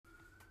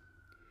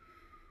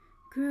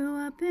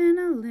Grew up in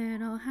a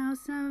little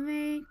house of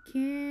 8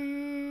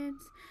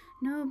 kids.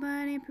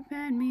 Nobody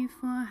prepared me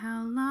for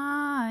how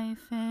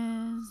life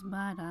is,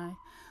 but I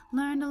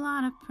learned a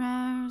lot of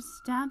prayers.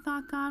 Dad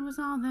thought God was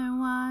all there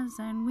was,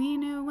 and we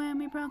knew when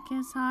we broke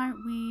his heart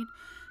we'd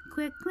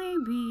quickly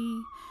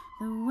be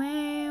the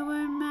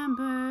wayward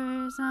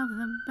members of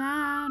the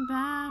bad,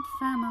 bad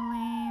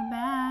family,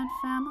 bad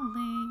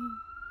family.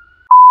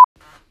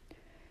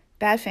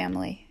 Bad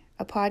Family,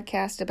 a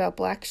podcast about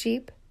black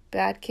sheep,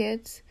 bad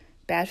kids,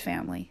 bad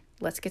family.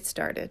 Let's get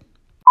started.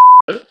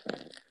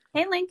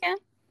 Hey, Lincoln.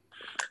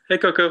 Hey,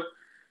 Coco.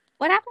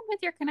 What happened with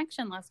your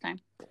connection last time?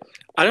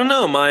 I don't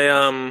know.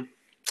 My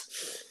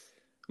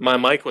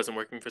mic wasn't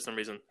working for some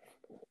reason.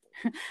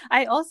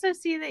 I also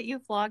see that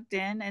you've logged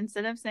in.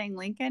 Instead of saying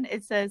Lincoln,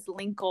 it says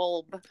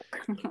Linkolb.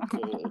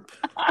 Cool.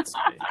 That's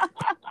me.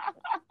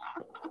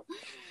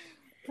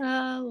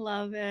 I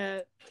love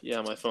it.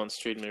 Yeah, my phone's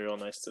treating me real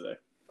nice today.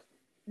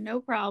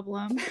 No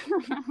problem.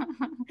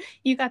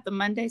 You got the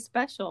Monday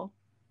special.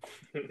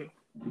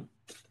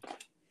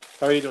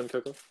 How are you doing,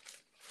 Coco?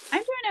 I'm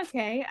doing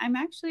okay. I'm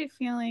actually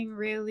feeling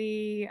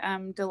really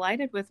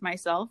delighted with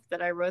myself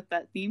that I wrote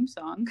that theme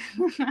song.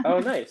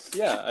 Oh, nice.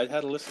 Yeah, I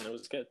had a listen. It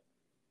was good.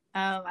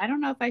 I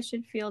don't know if I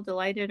should feel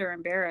delighted or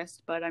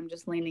embarrassed, but I'm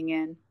just leaning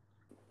in.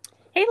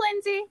 Hey,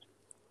 Lindsay.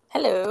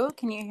 Hello,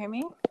 can you hear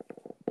me?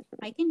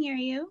 I can hear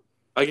you.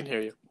 I can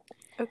hear you.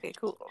 Okay,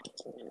 cool.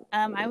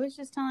 I was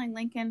just telling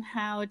Lincoln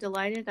how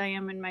delighted I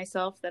am in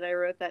myself that I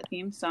wrote that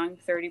theme song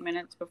 30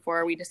 minutes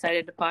before we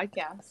decided to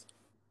podcast.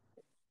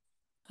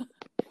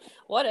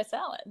 What a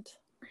talent.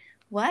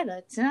 What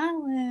a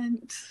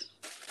talent.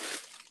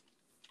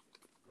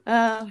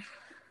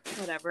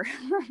 Whatever.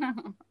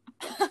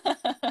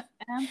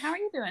 How are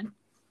you doing?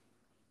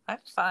 I'm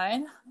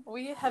fine.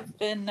 We have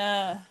been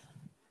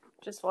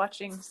just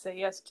watching Say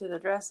Yes to the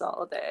Dress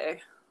all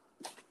day.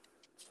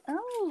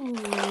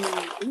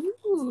 Oh,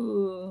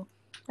 ooh.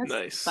 That's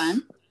Nice.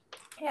 fun.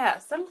 Yeah,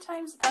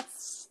 sometimes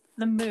that's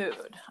the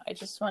mood. I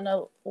just want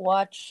to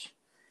watch,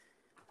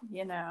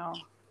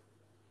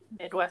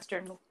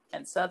 Midwestern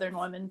and Southern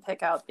women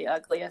pick out the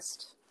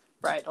ugliest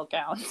bridal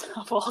gowns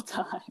of all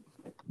time.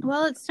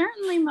 Well, it's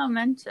certainly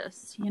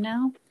momentous, you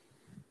know?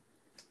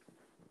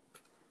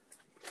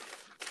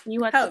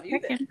 You How have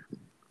you been?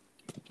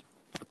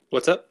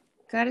 What's up?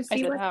 Gotta I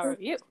see said, what. how are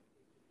you?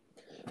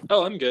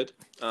 Oh, I'm good.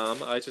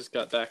 I just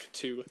got back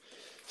to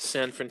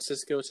San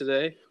Francisco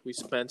today. We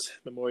spent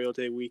Memorial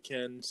Day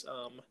weekend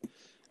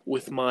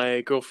with my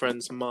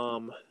girlfriend's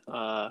mom,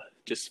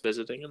 just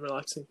visiting and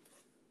relaxing.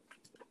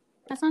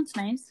 That sounds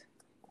nice.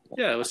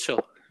 Yeah, it was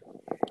chill.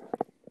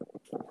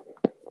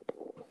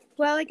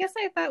 Well, I guess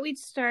I thought we'd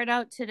start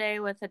out today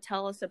with a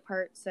Tell Us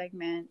Apart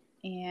segment.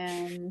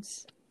 And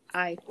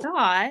I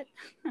thought,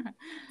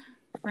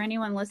 for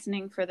anyone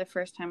listening for the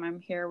first time, I'm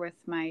here with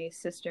my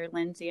sister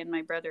Lindsay and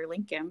my brother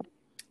Lincoln.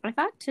 I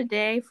thought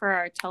today for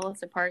our Tell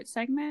Us Apart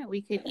segment,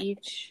 we could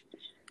each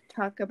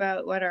talk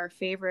about what our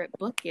favorite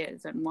book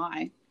is and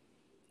why.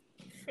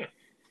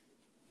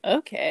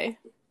 Okay.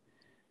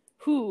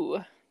 Who?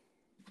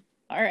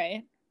 All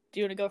right. Do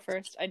you want to go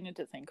first? I need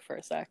to think for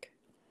a sec.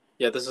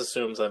 Yeah, this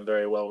assumes I'm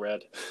very well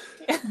read.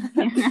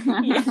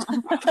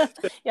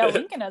 Yeah,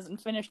 Lincoln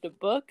hasn't finished a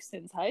book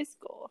since high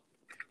school.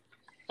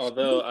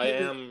 Although I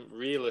am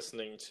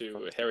re-listening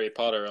to Harry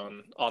Potter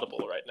on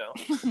Audible right now.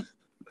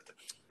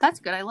 That's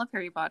good. I love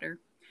Harry Potter.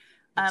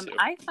 Me too.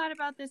 I thought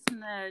about this in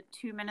the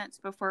 2 minutes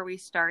before we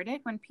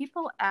started. When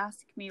people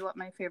ask me what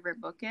my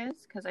favorite book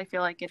is, because I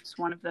feel like it's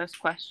one of those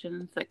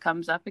questions that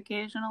comes up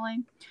occasionally,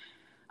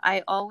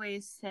 I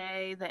always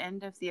say The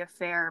End of the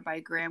Affair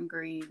by Graham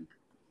Greene.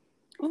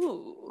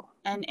 Ooh.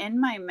 And in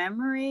my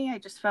memory, I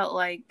just felt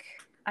like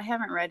I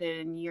haven't read it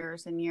in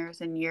years and years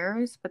and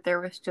years, but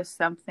there was just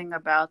something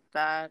about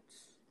that,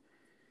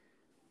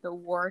 the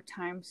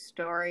wartime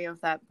story of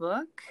that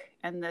book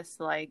and this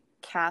like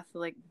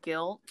Catholic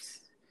guilt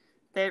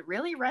that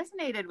really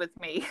resonated with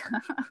me.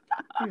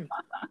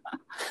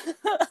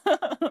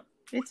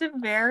 It's a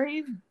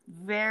very,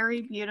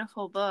 very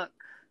beautiful book.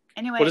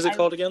 Anyway, What is it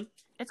called again?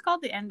 It's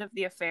called The End of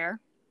the Affair.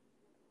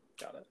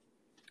 Got it.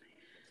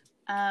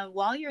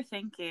 While you're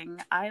thinking,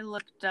 I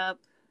looked up,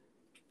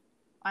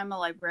 I'm a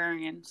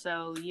librarian,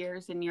 so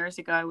years and years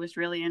ago I was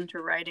really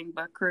into writing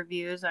book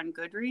reviews on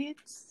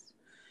Goodreads.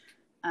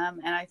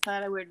 And I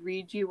thought I would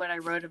read you what I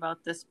wrote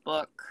about this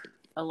book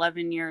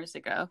 11 years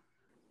ago.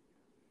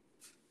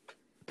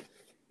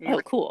 Oh,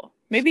 cool.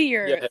 Maybe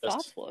your Yes.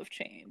 thoughts will have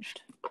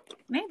changed.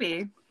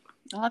 Maybe.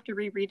 I'll have to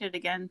reread it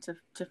again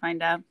to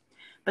find out.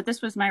 But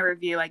this was my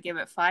review. I gave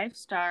it 5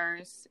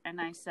 stars, and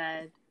I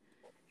said,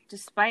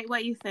 despite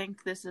what you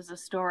think, this is a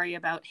story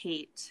about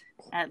hate,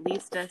 at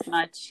least as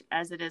much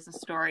as it is a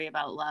story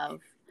about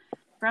love.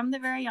 From the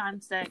very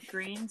onset,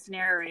 Greene's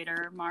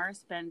narrator,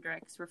 Mars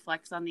Bendrix,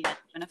 reflects on the end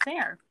of an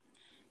affair.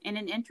 In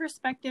an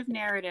introspective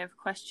narrative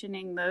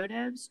questioning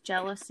motives,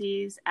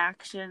 jealousies,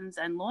 actions,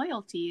 and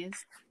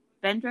loyalties,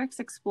 Bendrix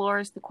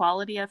explores the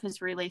quality of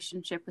his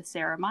relationship with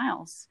Sarah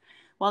Miles.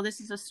 While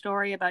this is a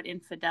story about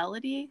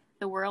infidelity,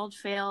 the word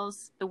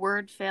fails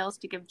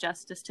to give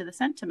justice to the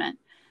sentiment.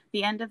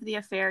 The end of the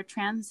affair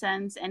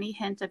transcends any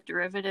hint of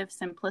derivative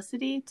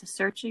simplicity to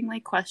searchingly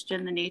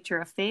question the nature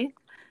of faith,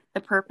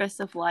 the purpose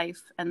of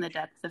life, and the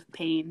depth of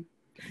pain.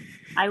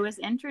 I was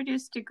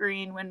introduced to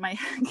Green when my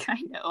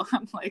I know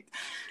I'm like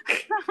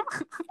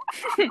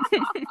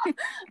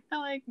I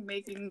like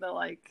making the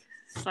like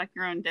suck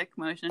your own dick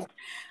motion.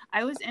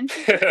 I was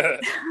introduced.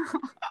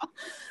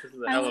 This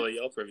is a hell of a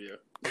Yelp review.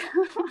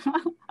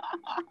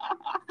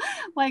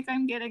 Like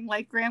I'm getting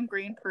like Graham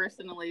Greene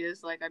personally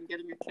is like I'm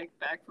getting a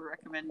kickback for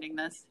recommending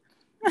this.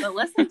 But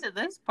listen to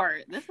this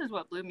part. This is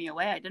what blew me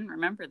away. I didn't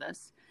remember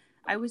this.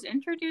 I was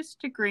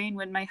introduced to Green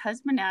when my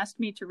husband asked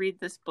me to read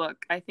this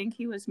book. I think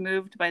he was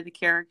moved by the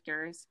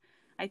characters.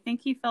 I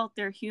think he felt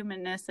their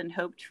humanness and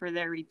hoped for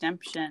their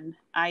redemption.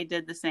 I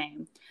did the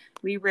same.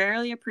 We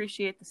rarely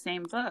appreciate the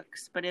same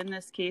books, but in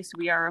this case,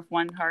 we are of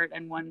one heart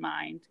and one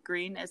mind.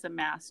 Green is a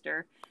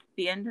master.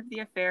 The end of the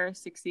affair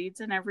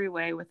succeeds in every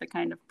way with a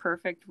kind of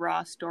perfect,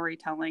 raw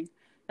storytelling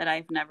that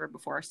I've never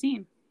before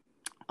seen.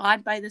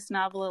 Awed by this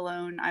novel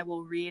alone, I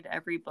will read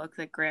every book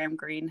that Graham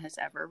Greene has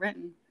ever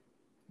written.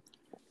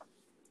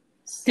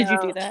 Did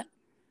you do that?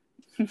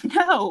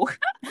 No.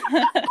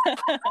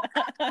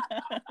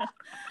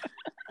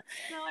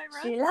 No, I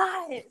read She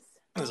lies.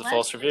 This is a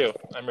false review.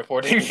 I'm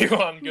reporting you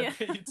on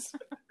Goodreads.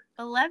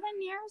 11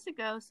 years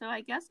ago, so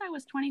I guess I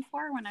was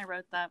 24 when I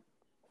wrote that.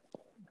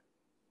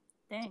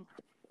 Dang.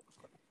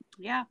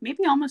 Yeah,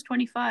 maybe almost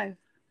 25.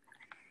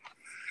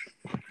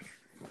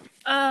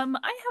 I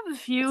have a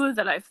few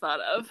that I've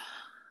thought of.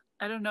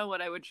 I don't know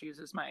what I would choose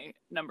as my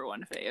number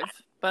one fave,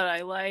 but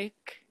I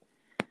like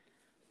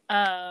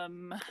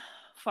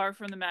Far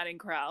From the Madding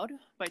Crowd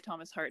by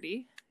Thomas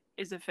Hardy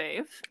is a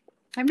fave.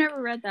 I've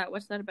never read that.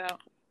 What's that about?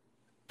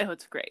 Oh,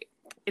 it's great.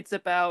 It's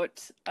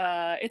about,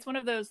 it's one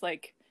of those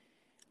like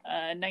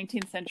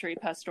 19th century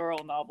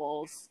pastoral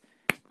novels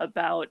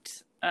about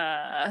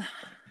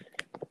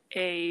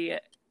a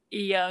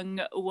young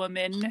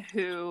woman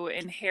who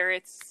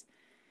inherits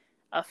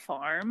a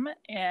farm,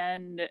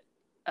 and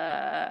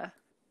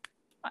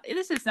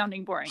this is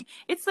sounding boring.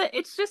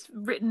 It's just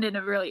written in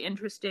a really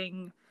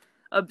interesting,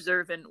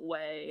 observant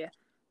way.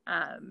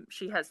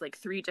 She has like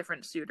 3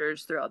 different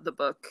suitors throughout the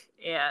book,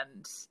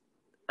 and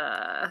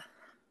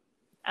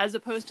as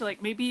opposed to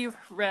like maybe you've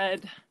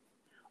read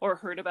or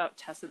heard about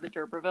Tess of the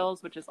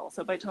D'Urbervilles, which is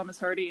also by Thomas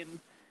Hardy, and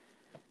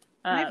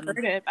I've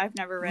heard it. I've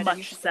never read it.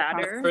 Much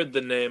sadder. I've heard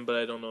the name, but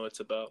I don't know what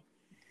it's about.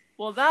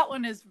 Well, that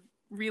one is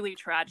really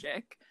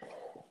tragic,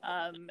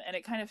 and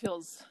it kind of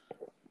feels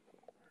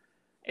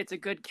it's a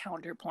good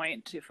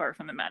counterpoint to Far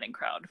From the Madding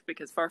Crowd,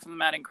 because Far From the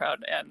Madding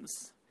Crowd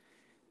ends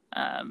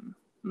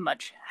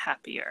much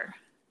happier,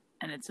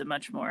 and it's a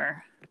much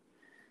more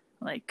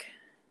like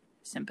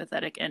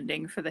sympathetic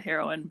ending for the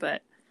heroine.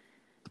 But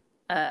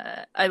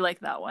I like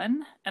that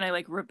one, and I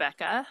like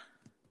Rebecca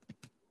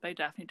by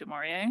Daphne du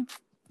Maurier.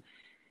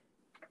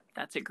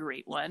 That's a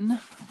great one.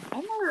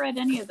 I've never read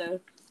any of those.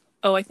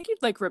 Oh, I think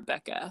you'd like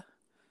Rebecca.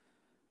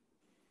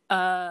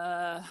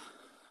 Let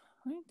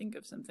me think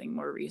of something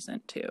more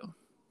recent too.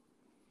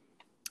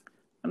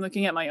 I'm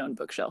looking at my own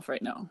bookshelf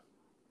right now.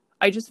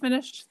 I just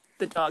finished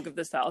The Dog of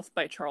the South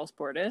by Charles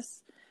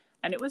Bordas,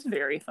 and it was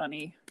very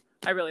funny.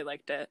 I really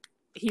liked it.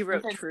 He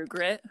wrote True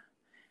Grit.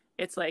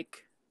 It's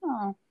like,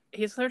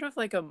 he's sort of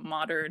like a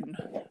modern,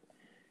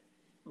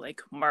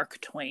 like Mark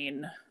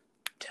Twain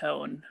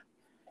tone,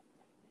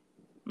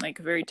 like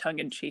very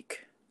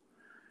tongue-in-cheek.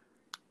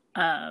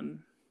 And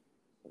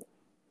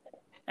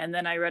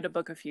then I read a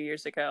book a few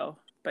years ago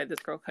by this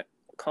girl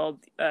called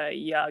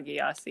Yaa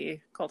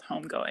Gyasi called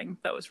Homegoing.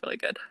 That was really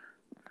good.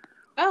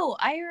 Oh,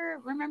 I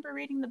remember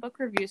reading the book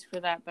reviews for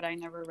that, but I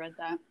never read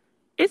that.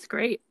 It's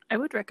great. I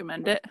would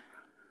recommend it.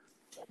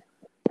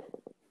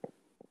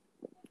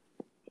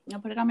 I'll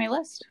put it on my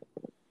list.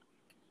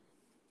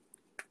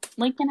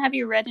 Lincoln, have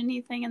you read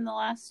anything in the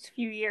last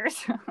few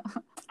years?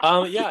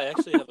 Yeah, I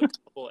actually have a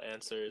couple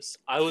answers.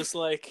 I was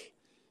like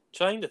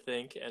trying to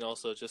think, and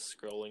also just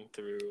scrolling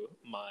through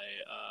my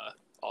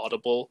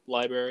Audible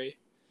library.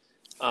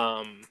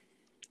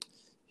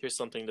 Here's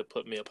something to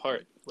put me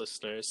apart,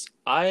 listeners.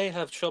 I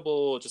have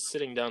trouble just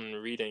sitting down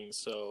and reading,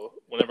 so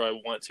whenever I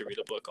want to read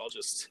a book, I'll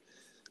just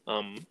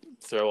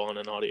throw on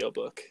an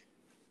audiobook.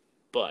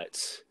 But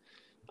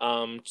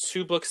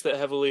 2 books that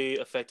heavily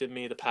affected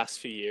me the past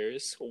few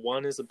years.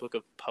 One is a book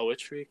of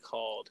poetry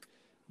called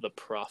The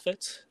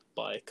Prophet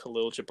by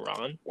Khalil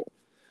Gibran.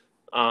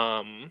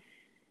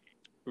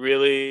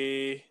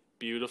 Really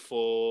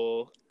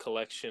beautiful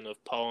collection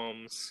of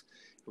poems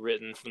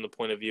written from the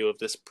point of view of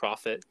this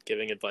prophet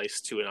giving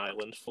advice to an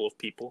island full of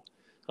people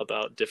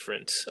about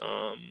different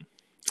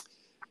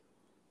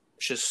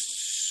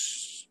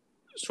just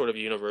sort of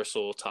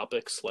universal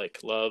topics like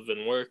love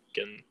and work,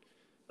 and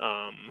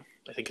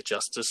I think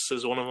justice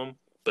is one of them,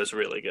 but it's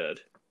really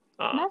good.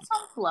 That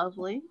sounds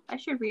lovely. I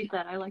should read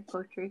that. I like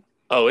poetry.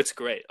 Oh, it's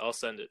great. I'll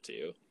send it to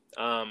you.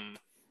 And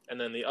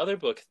then the other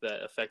book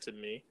that affected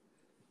me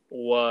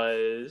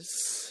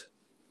was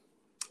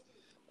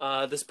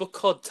This book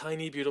called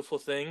Tiny Beautiful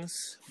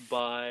Things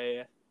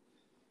by,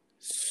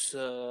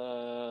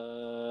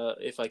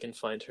 if I can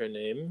find her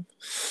name,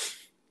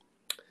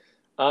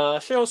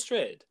 Cheryl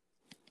Strayed.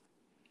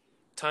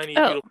 Tiny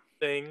Beautiful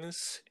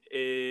Things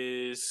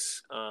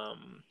is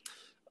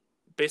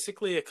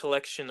basically a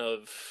collection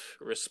of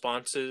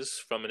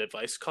responses from an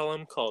advice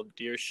column called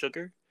Dear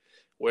Sugar,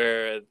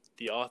 where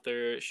the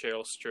author,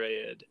 Cheryl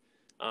Strayed,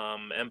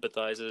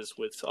 empathizes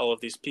with all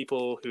of these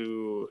people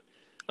who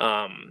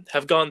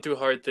have gone through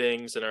hard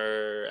things and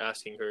are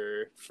asking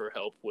her for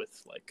help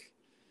with, like,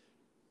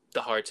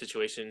 the hard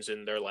situations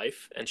in their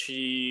life. And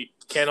she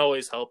can't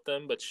always help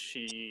them, but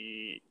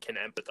she can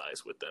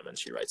empathize with them, and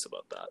she writes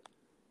about that.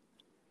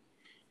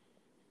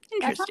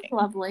 Interesting. That's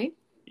lovely.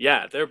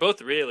 Yeah, they're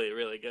both really,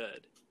 really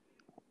good.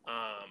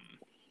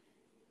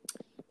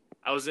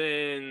 I was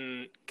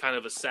in kind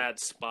of a sad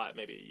spot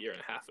maybe a year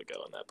and a half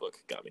ago, and that book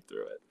got me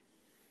through it.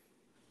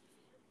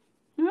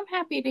 I'm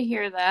happy to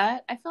hear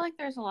that. I feel like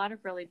there's a lot of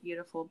really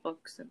beautiful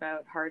books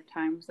about hard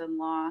times and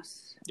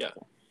loss. Yeah.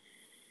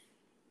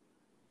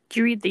 Did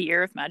you read The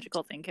Year of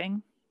Magical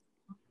Thinking?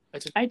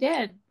 I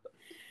did.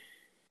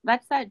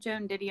 That's that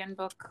Joan Didion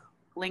book,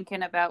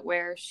 Lincoln, about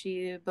where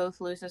she both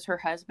loses her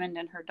husband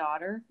and her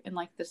daughter in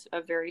like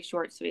a very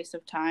short space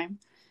of time.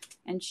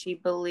 And she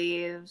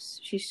believes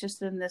she's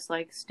just in this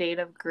like state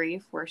of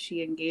grief where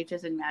she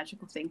engages in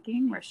magical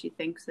thinking, where she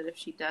thinks that if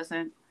she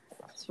doesn't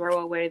throw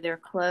away their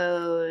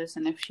clothes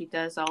and if she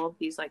does all of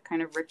these like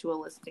kind of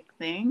ritualistic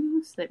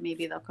things, that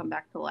maybe they'll come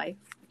back to life.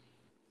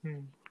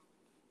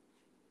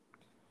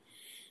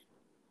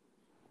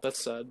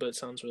 That's sad, but it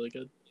sounds really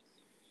good.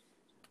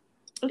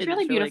 It's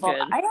really beautiful.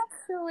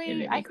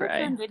 Really I heard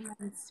Joan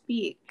Didion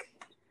speak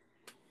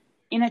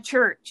in a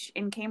church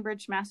in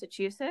Cambridge,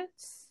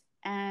 Massachusetts.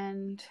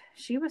 And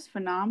she was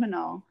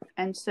phenomenal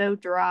and so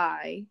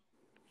dry.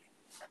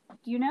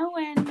 You know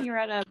when you're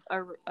at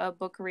a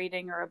book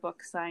reading or a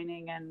book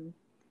signing and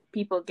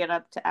people get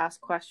up to ask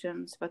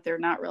questions, but they're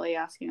not really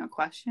asking a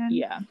question?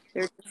 Yeah.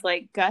 They're just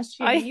like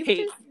gushing. I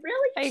hate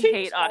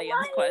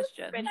audience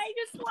questions. And I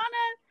just want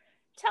to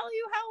tell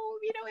you how,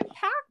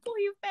 impactful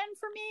you've been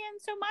for me.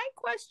 And so my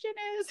question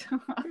is,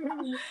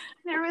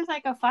 there was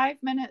like a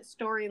 5-minute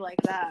story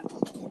like that.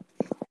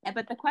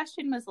 But the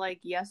question was like,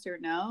 yes or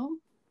no.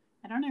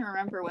 I don't even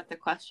remember what the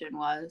question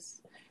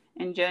was.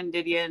 And Joan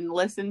Didion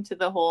listened to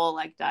the whole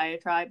like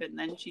diatribe, and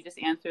then she just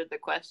answered the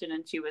question,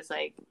 and she was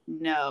like,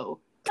 "No,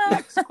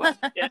 next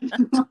question."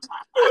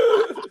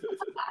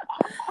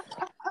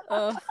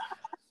 Oh,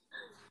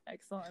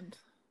 excellent.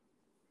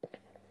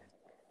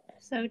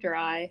 So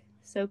dry,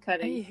 so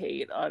cutting. I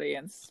hate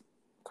audience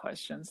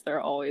questions. They're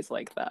always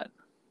like that.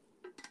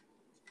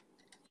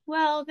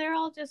 Well, they're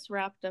all just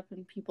wrapped up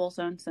in people's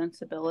own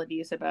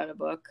sensibilities about a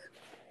book.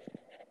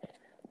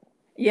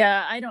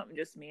 Yeah, I don't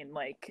just mean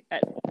like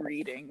at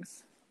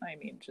readings. I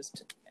mean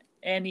just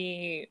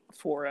any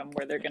forum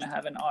where they're going to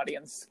have an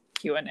audience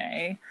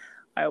Q&A,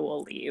 I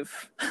will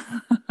leave.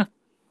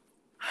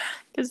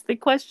 Because the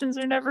questions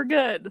are never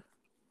good.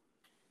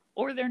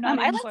 Or they're not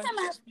I like them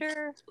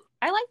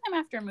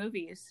after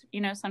movies.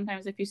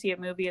 Sometimes if you see a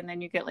movie and then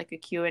you get like a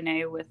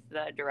Q&A with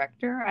the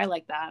director, I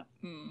like that.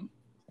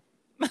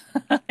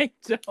 I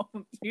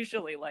don't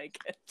usually like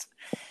it.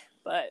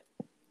 But,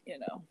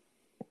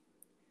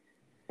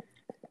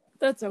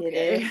 that's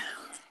okay.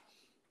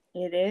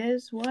 It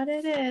is what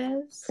it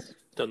is.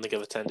 Don't think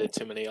I've attended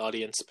too many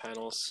audience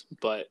panels,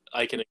 but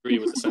I can agree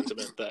with the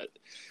sentiment that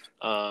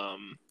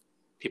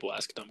people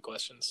ask dumb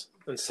questions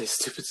and say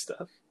stupid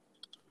stuff.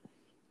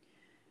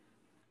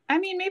 I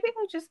mean, maybe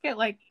they just get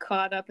like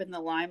caught up in the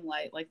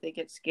limelight, like they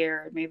get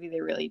scared. Maybe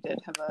they really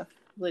did have a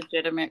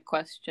legitimate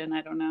question.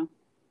 I don't know.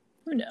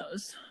 Who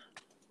knows?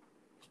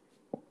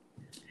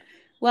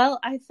 Well,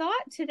 I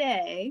thought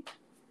today,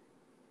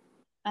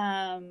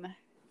 well,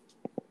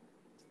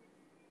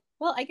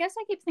 I guess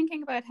I keep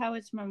thinking about how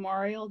it's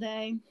Memorial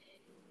Day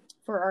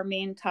for our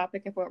main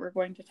topic of what we're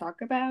going to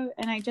talk about.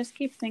 And I just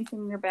keep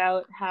thinking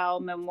about how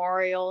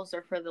memorials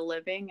are for the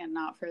living and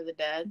not for the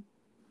dead.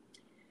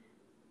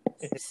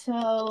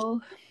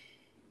 So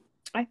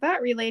I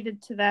thought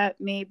related to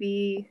that,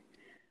 maybe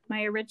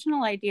my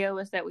original idea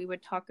was that we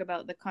would talk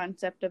about the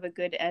concept of a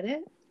good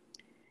edit,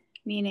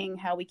 meaning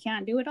how we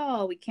can't do it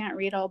all. We can't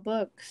read all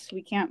books.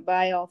 We can't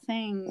buy all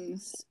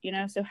things,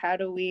 so how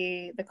do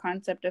the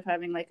concept of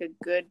having like a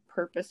good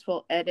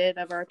purposeful edit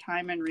of our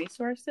time and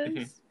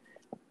resources,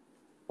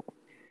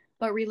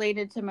 but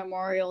related to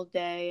Memorial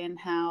Day and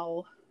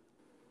how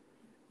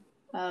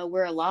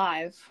we're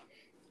alive.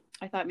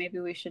 I thought maybe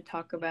we should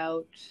talk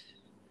about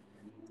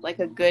like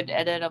a good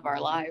edit of our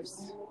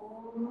lives.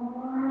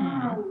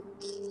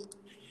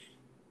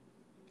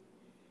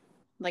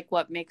 Like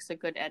what makes a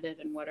good edit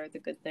and what are the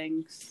good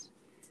things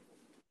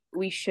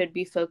we should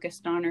be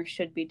focused on or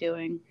should be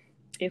doing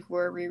if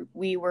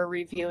we were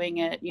reviewing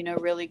it,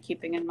 really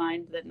keeping in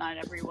mind that not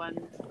everyone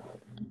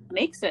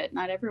makes it.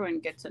 Not everyone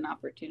gets an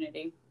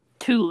opportunity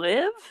to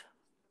live.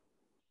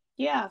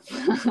 Yeah.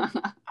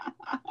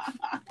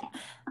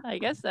 I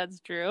guess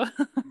that's true.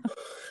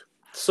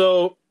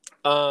 So,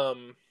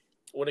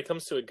 when it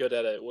comes to a good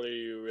edit, what are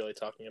you really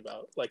talking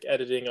about? Like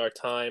editing our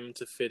time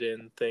to fit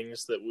in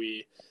things that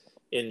we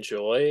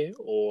enjoy,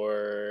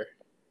 or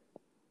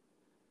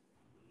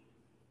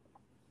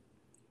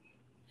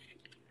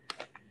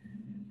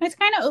It's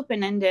kind of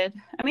open-ended.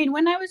 I mean,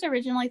 when I was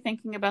originally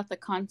thinking about the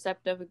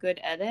concept of a good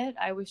edit,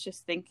 I was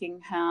just thinking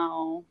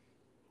how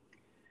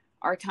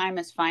our time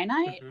is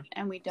finite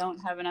and we don't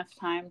have enough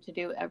time to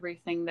do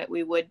everything that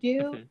we would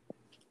do.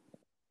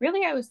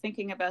 Really, I was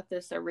thinking about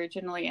this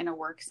originally in a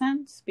work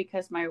sense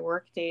because my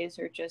work days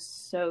are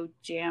just so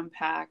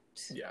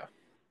jam-packed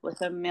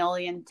with a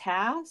million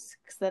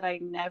tasks that I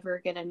never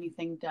get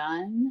anything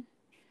done,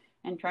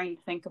 and trying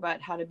to think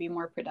about how to be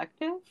more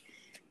productive.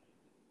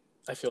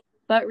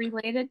 But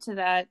related to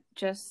that,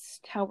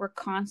 just how we're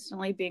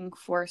constantly being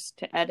forced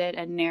to edit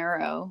and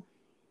narrow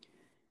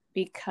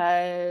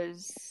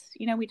because,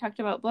 you know, we talked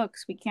about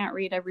books. We can't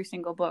read every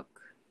single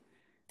book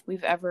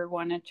we've ever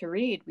wanted to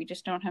read. We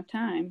just don't have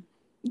time.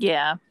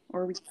 Yeah.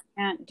 Or we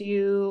can't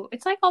do,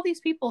 it's like all these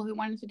people who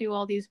wanted to do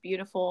all these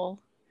beautiful,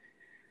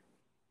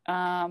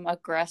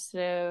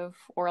 aggressive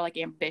or like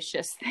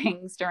ambitious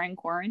things during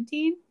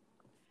quarantine.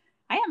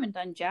 I haven't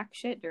done jack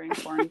shit during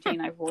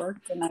quarantine. I've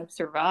worked and I've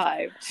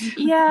survived.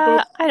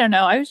 Yeah, I don't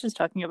know. I was just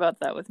talking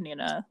about that with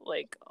Nina.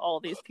 Like, all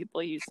these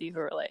people you see who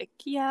are like,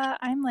 yeah,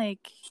 I'm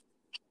like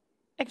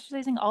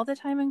exercising all the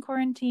time in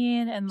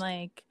quarantine and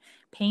like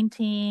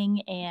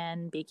painting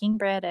and baking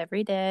bread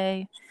every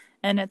day.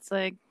 And it's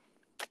like,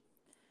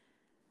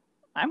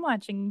 I'm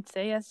watching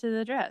Say Yes to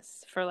the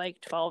Dress for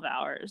like 12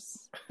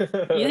 hours. You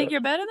think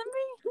you're better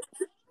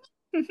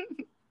than me?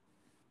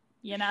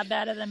 You're not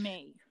better than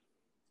me.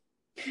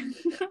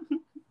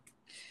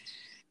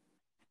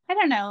 I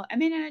don't know. I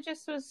mean, and it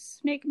just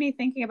was making me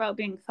thinking about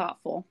being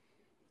thoughtful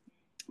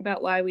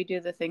about why we do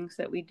the things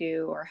that we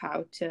do, or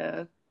how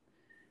to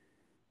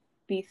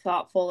be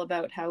thoughtful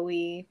about how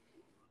we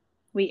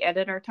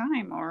edit our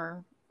time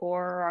or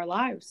our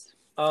lives.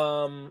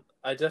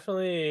 I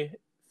definitely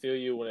feel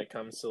you when it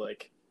comes to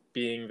like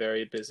being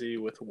very busy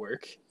with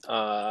work,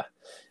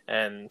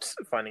 and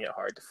finding it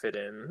hard to fit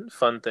in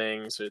fun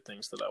things or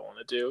things that I want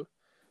to do.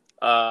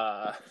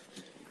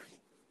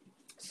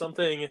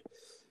 Something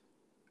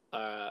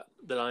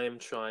that I am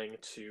trying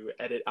to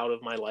edit out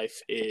of my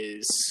life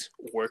is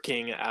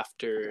working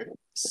after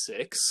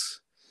 6.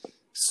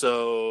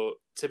 So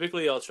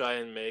typically I'll try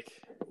and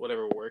make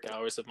whatever work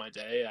hours of my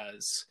day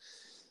as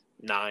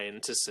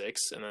 9 to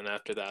 6, and then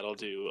after that I'll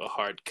do a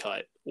hard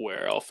cut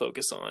where I'll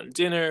focus on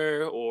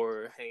dinner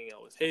or hanging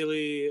out with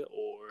Haley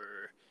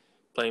or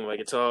playing my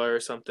guitar or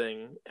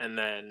something, and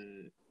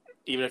then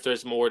even if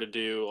there's more to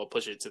do, I'll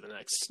push it to the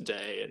next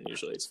day, and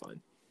usually it's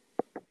fine.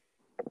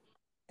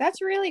 That's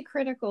really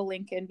critical,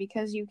 Lincoln,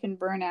 because you can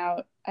burn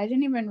out. I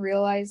didn't even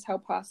realize how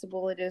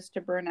possible it is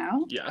to burn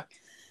out. Yeah.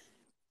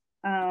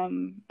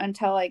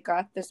 Until I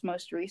got this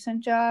most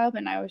recent job,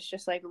 and I was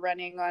just like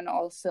running on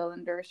all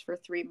cylinders for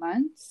 3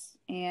 months,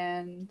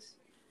 and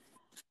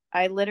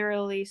I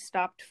literally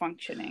stopped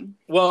functioning.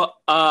 Well,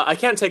 I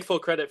can't take full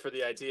credit for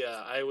the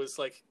idea. I was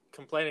like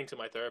complaining to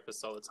my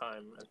therapist all the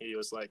time, and he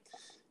was like,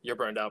 "You're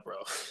burned out,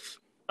 bro."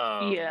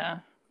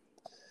 Yeah.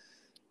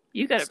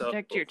 You gotta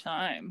protect your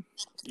time.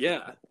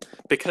 Yeah,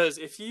 because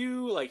if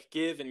you like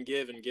give and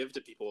give and give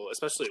to people,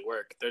 especially at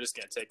work, they're just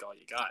gonna take all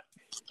you got.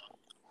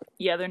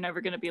 Yeah, they're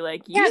never gonna be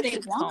like, you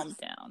should calm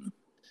down.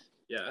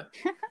 Yeah.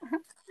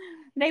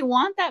 They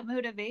want that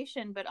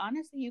motivation, but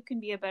honestly, you can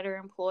be a better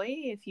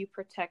employee if you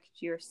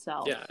protect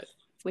yourself. Yeah.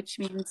 Which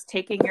means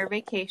taking your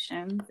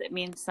vacations. It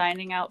means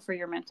signing out for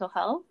your mental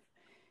health.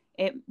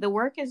 The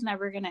work is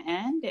never going to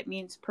end. It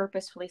means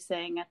purposefully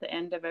saying at the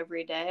end of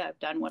every day, I've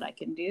done what I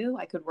can do.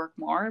 I could work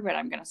more, but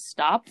I'm going to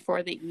stop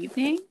for the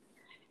evening,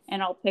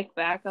 and I'll pick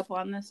back up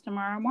on this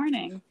tomorrow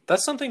morning.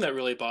 That's something that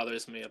really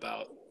bothers me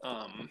about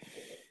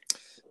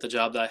the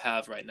job that I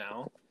have right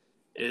now,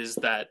 is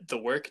that the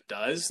work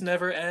does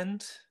never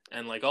end.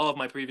 And like all of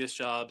my previous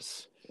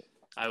jobs,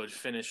 I would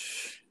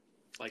finish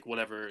like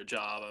whatever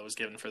job I was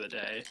given for the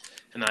day,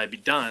 and I'd be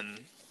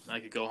done. I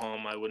could go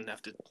home. I wouldn't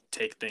have to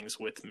take things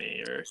with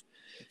me or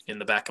in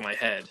the back of my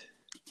head.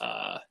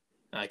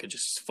 I could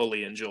just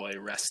fully enjoy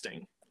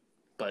resting.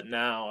 But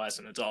now, as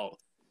an adult,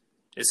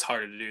 it's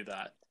harder to do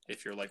that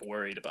if you're like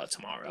worried about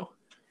tomorrow.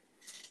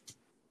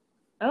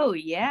 Oh,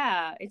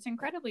 yeah. It's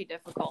incredibly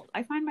difficult.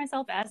 I find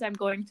myself as I'm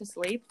going to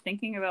sleep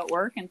thinking about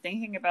work and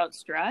thinking about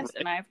stress,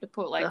 and I have to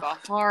put like a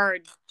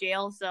hard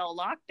jail cell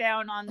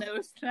lockdown on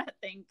those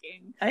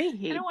thinking. I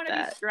hate I don't want to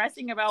be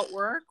stressing about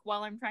work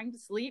while I'm trying to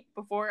sleep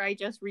before I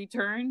just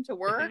return to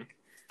work.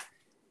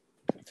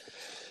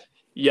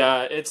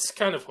 Yeah, it's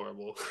kind of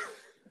horrible.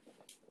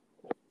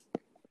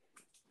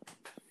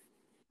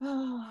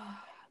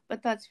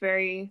 But that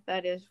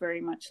is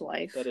very much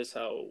life. That is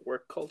how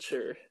work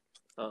culture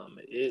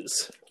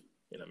is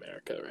in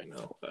America right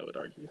now, I would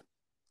argue.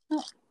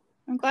 Oh,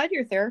 I'm glad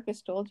your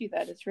therapist told you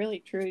that. It's really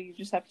true. You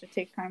just have to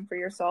take time for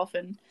yourself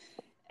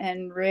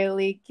and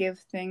really give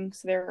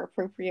things their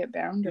appropriate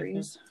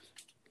boundaries.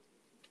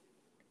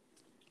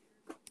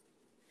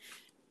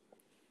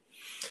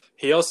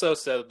 He also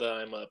said that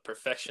I'm a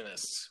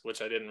perfectionist,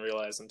 which I didn't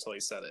realize until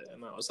he said it,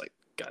 and I was like,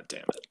 God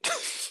damn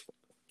it.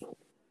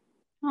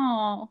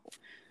 Oh,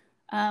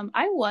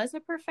 I was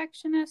a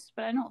perfectionist,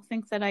 but I don't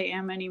think that I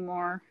am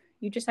anymore.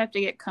 You just have to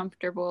get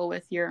comfortable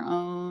with your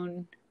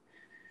own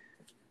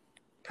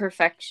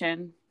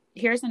perfection.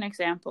 Here's an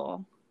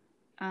example.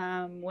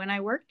 When I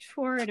worked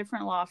for a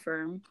different law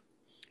firm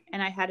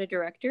and I had a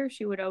director,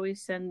 she would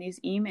always send these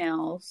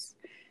emails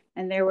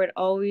and there would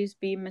always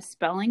be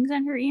misspellings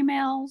in her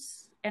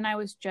emails. And I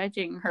was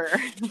judging her.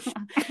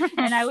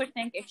 And I would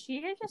think if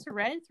she had just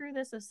read through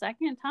this a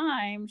second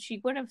time, she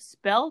would have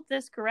spelled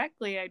this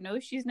correctly. I know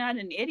she's not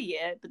an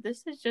idiot, but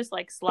this is just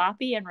like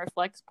sloppy and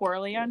reflects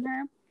poorly on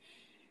her.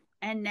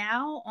 And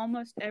now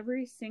almost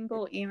every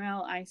single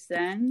email I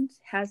send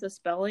has a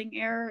spelling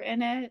error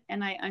in it,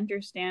 and I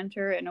understand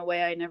her in a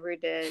way I never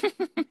did.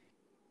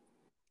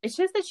 It's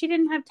just that she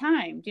didn't have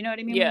time. Do you know what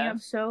I mean? Yeah. When you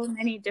have so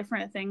many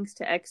different things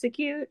to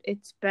execute,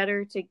 it's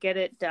better to get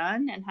it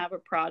done and have a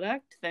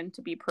product than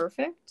to be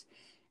perfect.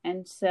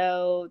 And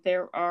so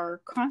there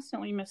are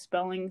constantly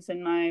misspellings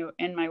in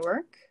my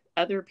work.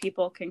 Other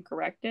people can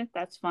correct it.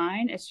 That's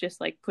fine. It's just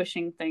like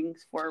pushing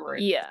things forward.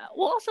 Yeah.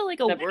 Well, also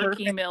like a The work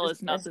perfect email is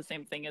is not good. the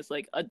same thing as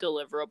like a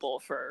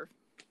deliverable for,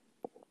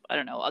 I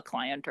don't know, a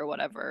client or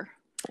whatever.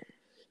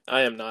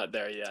 I am not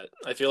there yet.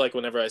 I feel like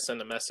whenever I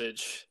send a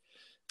message,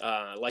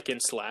 like in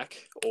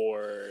Slack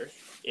or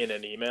in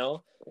an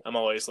email, I'm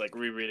always like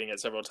rereading it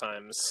several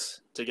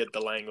times to get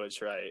the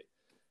language right.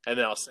 And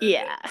then I'll send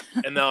it.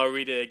 And then I'll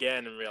read it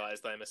again and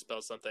realize that I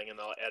misspelled something, and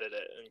I'll edit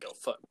it and go,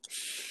 fuck.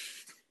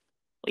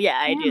 Yeah,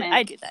 I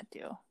Damn do that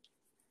too.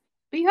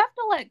 But you have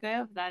to let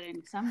go of that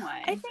in some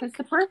way. I Because think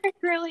the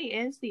perfect really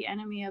is the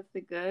enemy of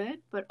the good,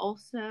 but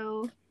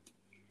also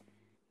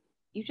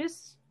you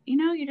just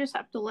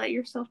have to let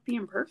yourself be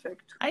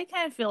imperfect. I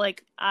kind of feel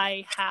like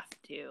I have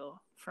to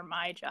for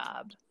my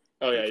job.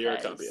 Oh yeah, you're a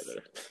because copy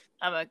editor.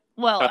 I'm a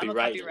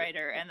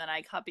copywriter, and then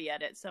I copy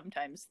edit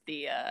sometimes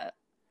the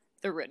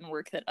written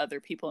work that other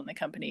people in the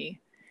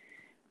company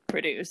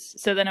produce.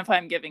 So then if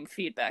I'm giving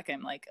feedback,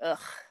 I'm like, ugh,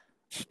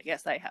 I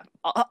guess I have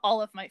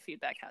all of my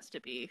feedback has to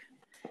be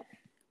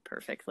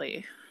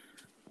perfectly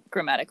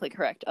grammatically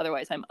correct.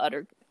 Otherwise, I'm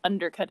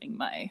undercutting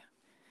my,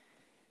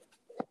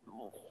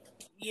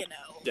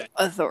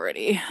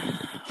 authority.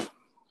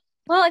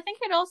 Well, I think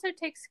it also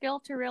takes skill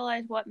to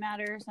realize what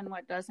matters and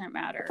what doesn't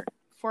matter.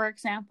 For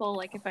example,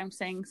 like if I'm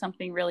saying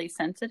something really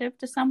sensitive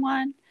to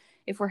someone,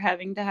 if we're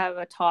having to have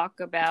a talk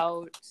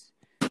about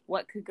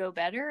what could go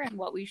better and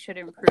what we should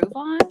improve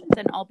on,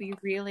 then I'll be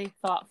really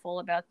thoughtful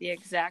about the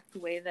exact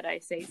way that I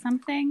say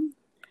something.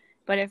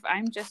 But if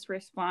I'm just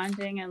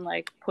responding and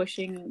like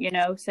pushing,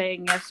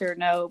 saying yes or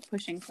no,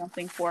 pushing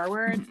something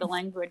forward, the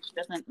language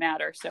doesn't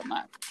matter so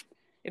much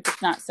if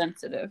it's not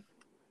sensitive.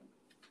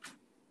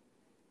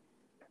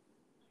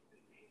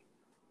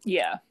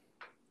 Yeah.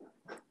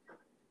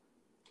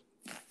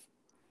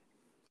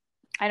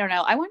 I don't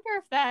know. I wonder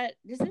if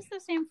is this the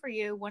same for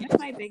you? One of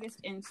my biggest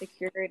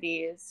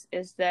insecurities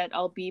is that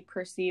I'll be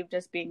perceived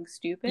as being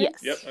stupid. Yes.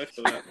 Yep, I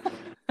feel that.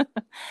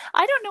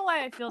 I don't know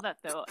why I feel that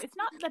though. It's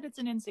not that it's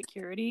an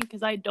insecurity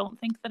because I don't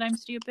think that I'm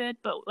stupid,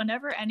 but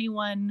whenever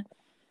anyone,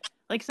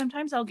 like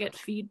sometimes I'll get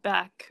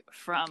feedback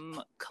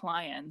from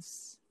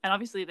clients and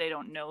obviously they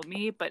don't know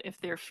me, but if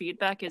their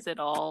feedback is at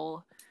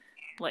all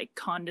like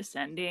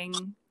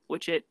condescending,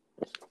 which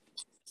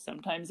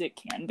sometimes it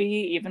can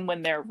be even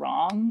when they're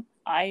wrong,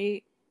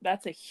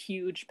 that's a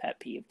huge pet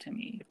peeve to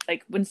me.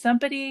 Like when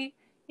somebody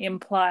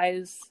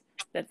implies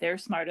that they're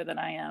smarter than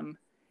I am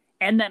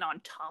and then on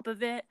top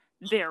of it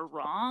they're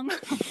wrong,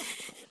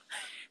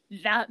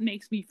 that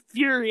makes me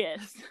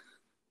furious. Do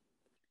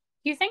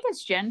you think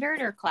it's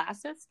gendered or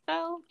classist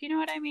though? Do you know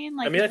what I mean?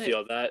 Like, I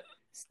feel that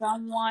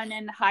someone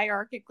in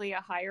hierarchically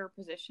a higher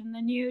position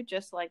than you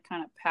just like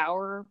kind of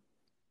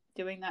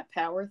doing that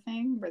power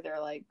thing where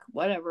they're like,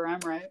 whatever, I'm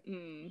right.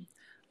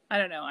 I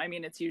don't know. I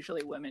mean, it's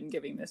usually women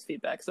giving this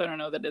feedback, so I don't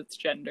know that it's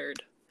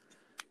gendered.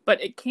 But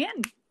it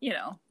can,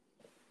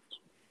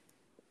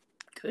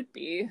 could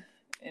be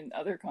in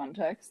other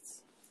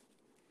contexts.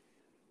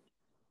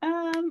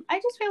 I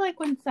just feel like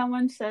when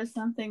someone says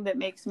something that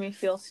makes me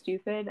feel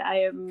stupid,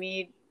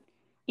 even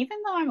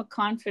though I'm a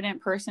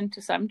confident person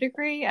to some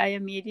degree, I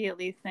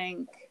immediately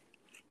think,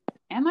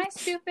 am I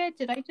stupid?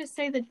 Did I just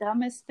say the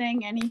dumbest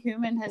thing any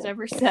human has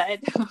ever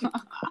said?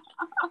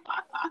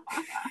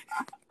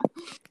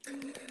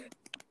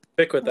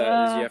 Trick with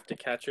that is you have to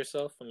catch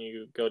yourself when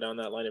you go down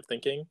that line of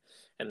thinking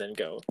and then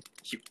go,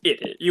 you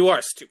idiot, you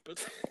are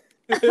stupid.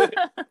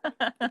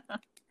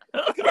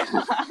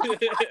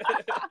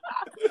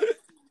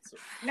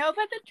 No,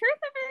 but the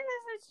truth of it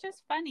is it's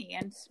just funny,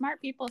 and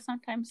smart people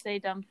sometimes say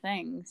dumb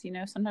things,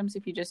 sometimes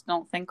if you just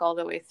don't think all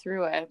the way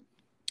through it.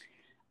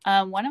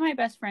 One of my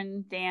best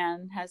friends,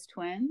 Dan, has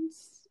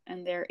twins,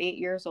 and they're 8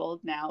 years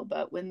old now,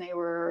 but when they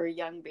were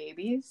young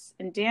babies,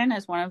 and Dan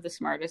is one of the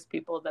smartest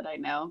people that I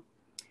know.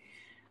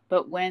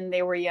 But when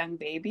they were young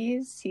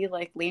babies, he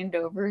like leaned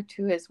over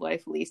to his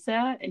wife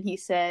Lisa and he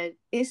said,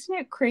 "Isn't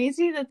it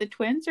crazy that the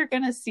twins are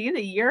going to see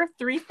the year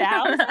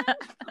 3000?"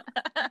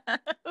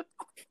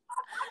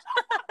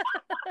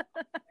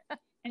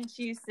 And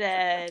she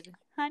said,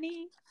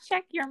 "Honey,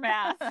 check your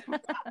math." I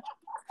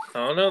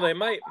don't know. They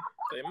might.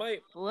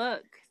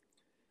 Look,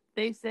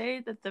 they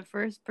say that the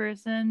first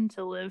person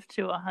to live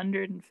to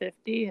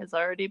 150 has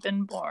already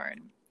been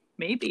born.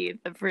 Maybe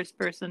the first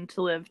person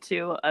to live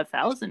to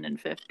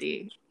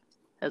 1,050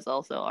 has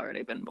also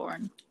already been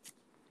born.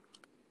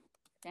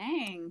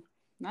 Dang,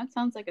 that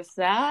sounds like a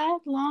sad,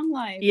 long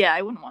life. Yeah,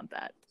 I wouldn't want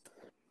that.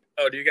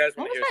 Oh, do you guys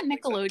What want was to that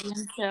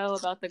Nickelodeon show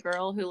about the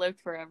girl who lived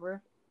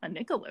forever? A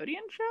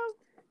Nickelodeon show?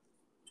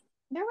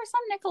 There was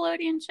some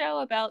Nickelodeon show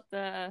about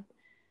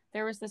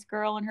there was this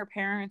girl and her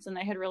parents, and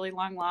they had really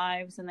long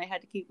lives, and they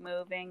had to keep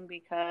moving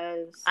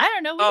because... I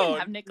don't know. We didn't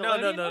have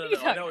Nickelodeon. No.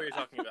 I know what you're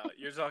talking about.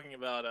 You're talking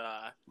about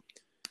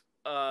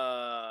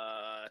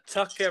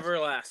Tuck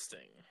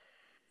Everlasting.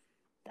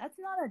 That's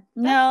not a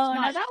No,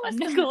 that was a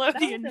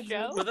Nickelodeon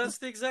show. But that's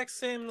the exact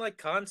same like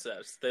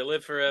concepts. They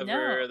live forever.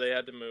 No. They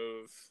had to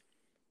move.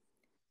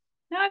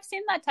 No, I've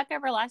seen that Tuck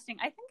Everlasting.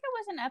 I think it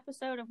was an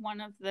episode of one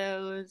of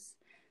those.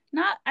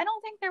 I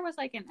don't think there was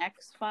like an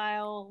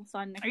X-Files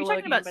on Nickelodeon. Are you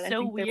talking about but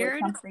So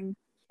Weird?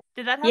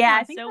 Did that happen? Yeah, on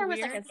I think So there was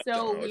Weird? like a So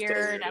No, it's Weird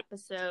weird.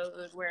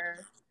 episode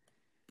where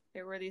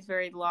there were these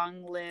very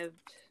long-lived.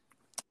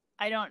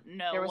 I don't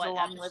know There was a what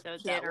long-lived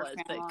episode kid that or was,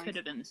 but family. it could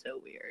have been So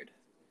Weird.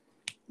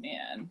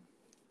 Man,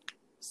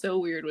 So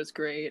Weird was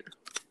great.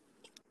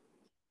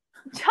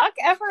 Tuck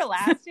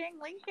Everlasting,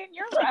 Lincoln,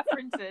 your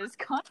references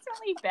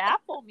constantly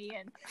baffle me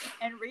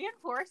and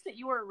reinforce that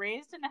you were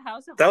raised in a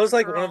house of That was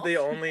like girls. one of the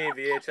only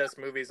VHS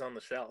movies on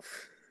the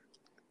shelf.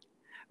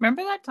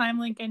 Remember that time,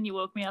 Lincoln, you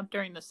woke me up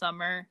during the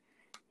summer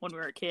when we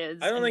were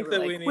kids? I don't and think you that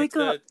were we like, need "Wake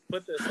to up."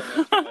 put this on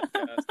the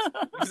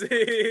podcast.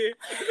 See,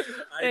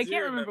 I do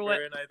can't remember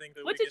what- and I think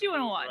that What we did you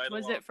can want to move watch? right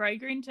Was along. it Fried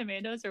Green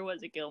Tomatoes or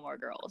was it Gilmore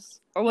Girls?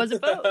 Or was it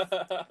both?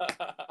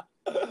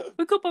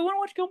 Wake up, I want to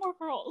watch Gilmore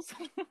Girls.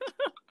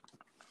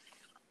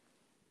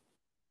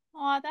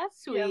 Aw,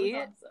 that's sweet. Yeah, it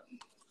was awesome.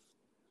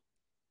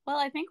 Well,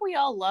 I think we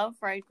all love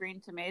Fried Green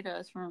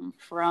Tomatoes from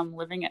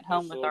living at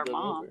home It's with still a our good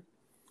mom. movie.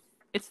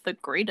 It's the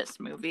greatest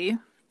movie.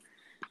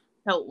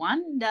 No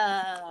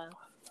wonder.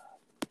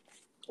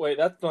 Wait,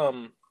 that's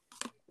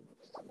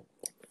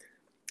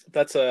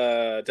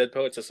a Dead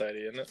Poet Society,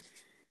 isn't it?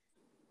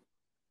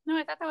 No,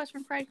 I thought that was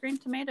from Fried Green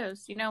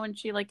Tomatoes. You know, when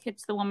she like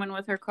hits the woman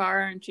with her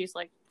car and she's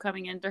like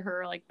coming into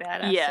her like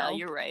badass Yeah, self.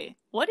 you're right.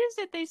 What is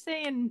it they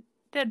say in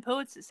Dead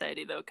Poets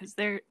Society though? Because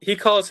they're He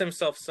calls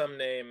himself some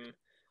name,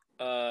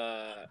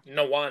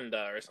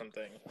 Nawanda or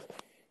something.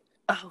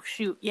 oh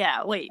shoot,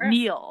 yeah. Wait, Right.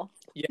 Neil,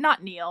 Yeah.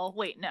 not Neil.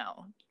 Wait,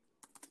 no,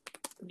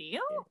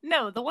 Neil?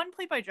 No, the one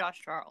played by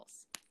Josh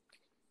Charles.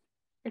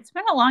 It's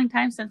been a long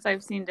time since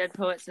I've seen Dead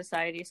Poet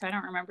Society, so I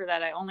don't remember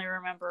that. I only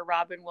remember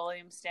Robin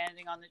Williams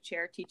standing on the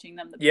chair teaching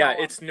them the Yeah,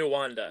 poem. it's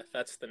Nawanda.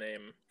 That's the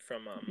name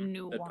from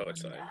Dead Poet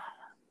Society.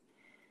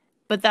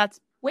 But that's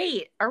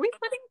Wait, are we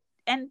putting...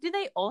 And do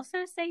they also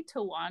say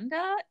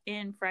Tawanda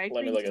in Fried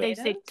Let me Green look it they up.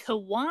 Tomatoes? say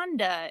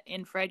Tawanda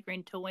in Fried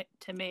Green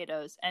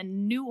Tomatoes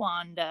and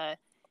Nuwanda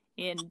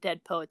in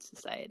Dead Poets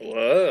Society.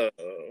 Whoa.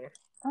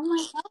 Oh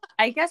my god.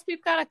 I guess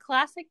we've got a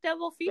classic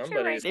double feature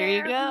Somebody's- right There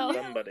you there. go. Who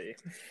knew? Somebody.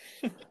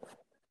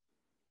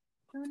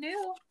 Who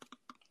knew?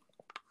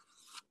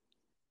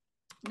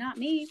 Not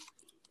me.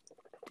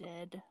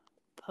 Dead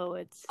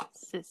Poets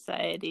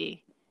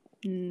Society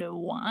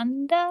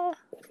Nuwanda?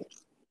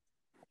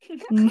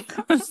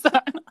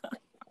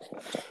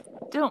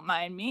 Don't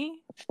mind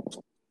me.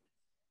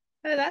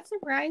 Oh, that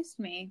surprised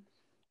me.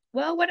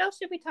 Well, what else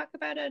should we talk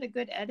about at a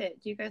good edit?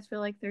 Do you guys feel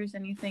like there's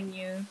anything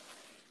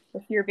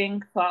if you're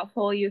being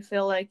thoughtful, you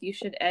feel like you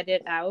should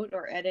edit out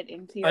or edit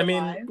into your I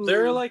mean, lives?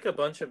 there are like a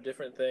bunch of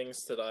different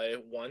things that I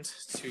want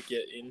to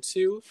get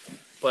into,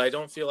 but I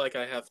don't feel like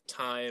I have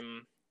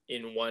time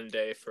in one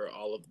day for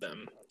all of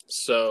them.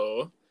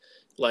 So,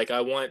 like,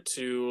 I want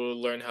to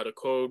learn how to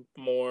code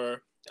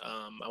more.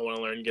 I want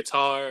to learn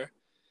guitar.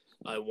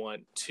 I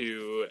want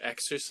to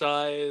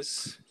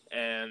exercise,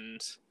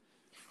 and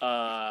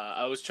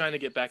I was trying to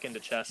get back into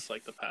chess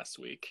like the past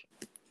week.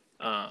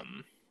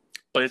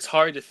 But it's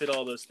hard to fit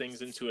all those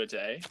things into a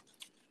day.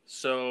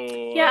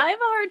 So Yeah, I have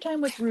a hard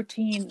time with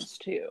routines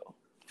too.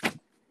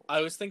 I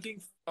was thinking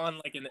on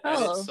like an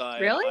Oh, edit side,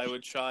 really? I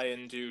would try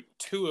and do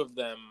 2 of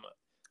them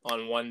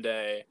on one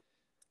day,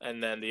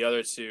 and then the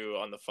other 2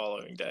 on the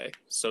following day.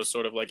 So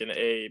sort of like an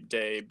A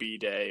day, B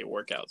day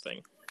workout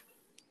thing.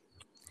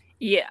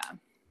 Yeah,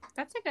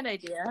 That's a good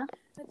idea.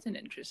 that's an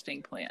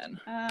interesting plan.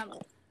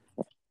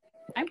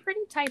 I'm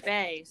pretty type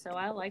A, so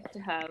I like to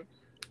have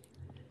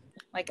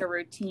like a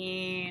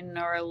routine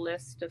or a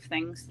list of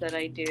things that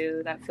I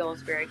do that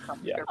feels very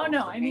comfortable. Oh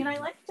no, for I me. mean I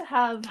like to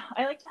have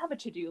a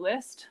to-do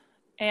list,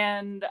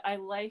 and I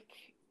like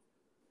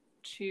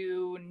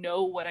to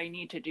know what I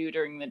need to do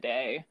during the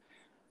day.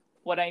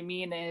 What I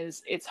mean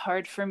is it's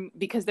hard for me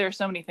because there are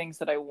so many things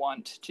that I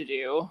want to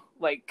do,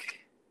 like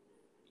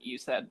you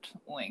said,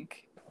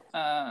 Link.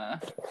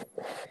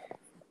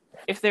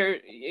 if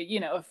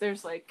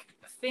there's like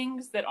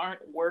things that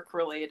aren't work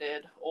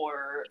related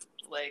or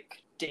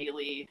like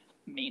daily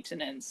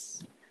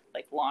maintenance,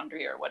 like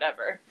laundry or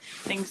whatever,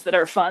 things that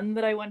are fun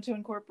that I want to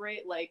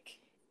incorporate, like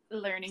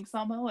learning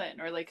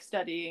Samoan or like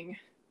studying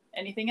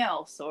anything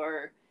else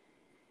or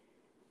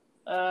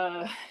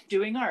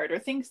doing art or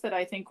things that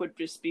I think would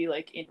just be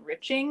like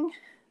enriching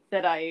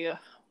that I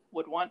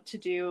would want to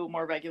do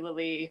more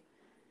regularly.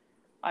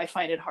 I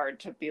find it hard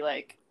to be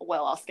like,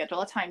 well, I'll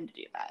schedule a time to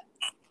do that.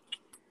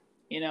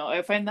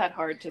 I find that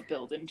hard to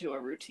build into a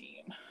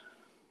routine.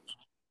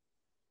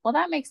 Well,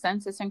 that makes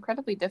sense. It's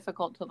incredibly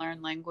difficult to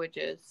learn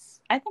languages.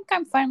 I think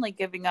I'm finally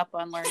giving up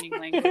on learning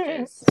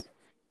languages.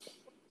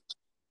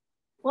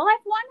 Well,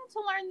 I've wanted to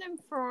learn them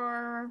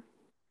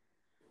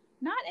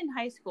not in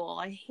high school.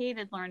 I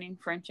hated learning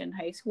French in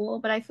high school,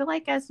 but I feel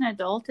like as an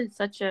adult, it's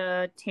such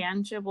a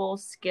tangible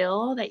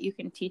skill that you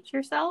can teach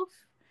yourself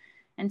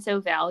and so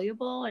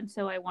valuable. And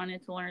so I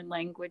wanted to learn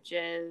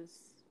languages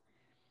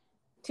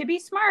to be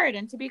smart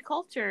and to be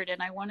cultured.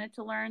 And I wanted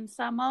to learn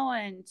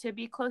Samoan to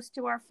be close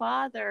to our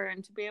father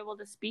and to be able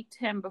to speak to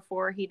him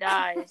before he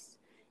dies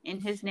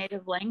in his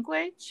native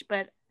language.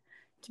 But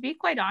to be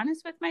quite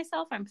honest with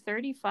myself, I'm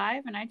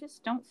 35 and I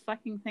just don't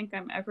fucking think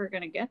I'm ever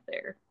going to get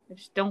there. I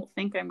just don't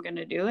think I'm going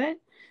to do it.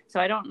 So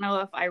I don't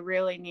know if I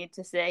really need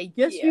to say,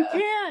 yes, you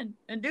can,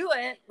 and do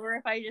it. Or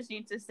if I just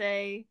need to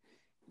say,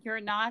 you're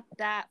not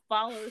that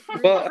follow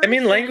through. Well, I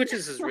mean,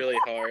 languages is really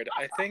hard.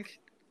 I think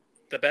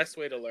the best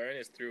way to learn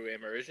is through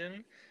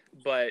immersion,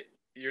 but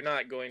you're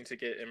not going to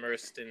get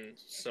immersed in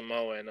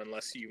Samoan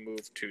unless you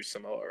move to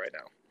Samoa right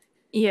now.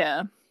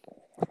 Yeah.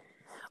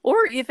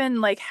 Or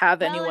even like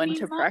have anyone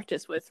to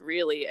practice with,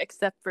 really,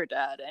 except for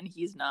Dad, and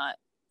he's not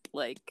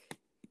like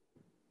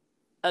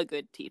a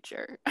good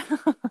teacher.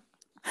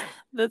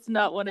 That's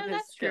not one of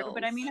his skills. True,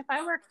 but I mean, if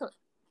I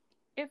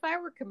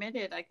were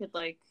committed, I could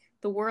like.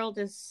 The world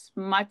is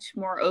much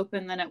more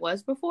open than it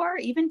was before.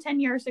 Even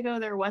 10 years ago,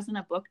 there wasn't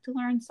a book to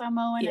learn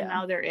Samoan, and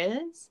now there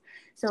is.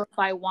 So if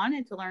I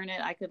wanted to learn it,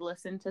 I could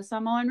listen to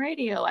Samoan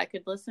radio. I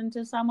could listen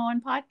to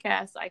Samoan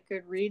podcasts. I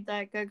could read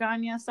that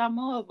Gagania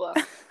Samoa book.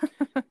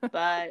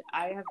 But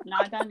I have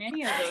not done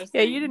any of those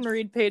things. You didn't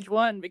read page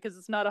 1 because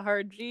it's not a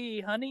hard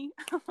G, honey.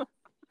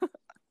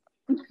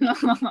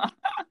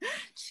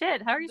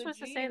 Shit, how are you supposed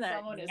to say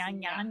that?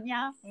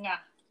 Nya.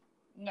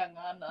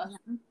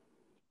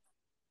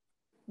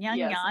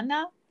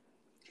 Yana?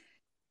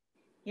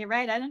 You're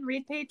right. I didn't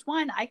read page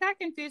 1. I got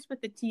confused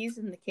with the T's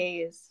and the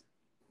K's.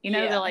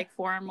 The like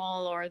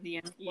formal or the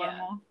informal.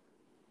 Yeah.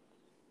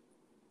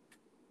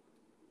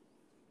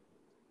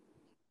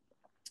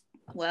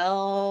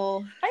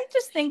 Well, I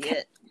just think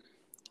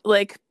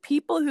like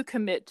people who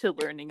commit to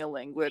learning a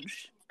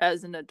language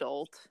as an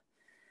adult,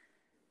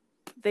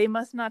 they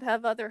must not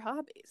have other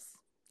hobbies.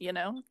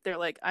 They're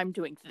like, I'm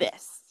doing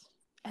this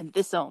and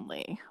this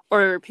only.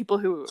 Or people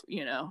who,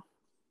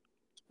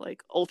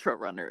 like ultra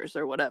runners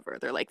or whatever.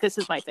 They're like, this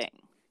is my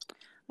thing.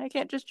 I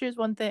can't just choose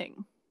one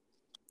thing.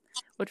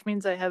 Which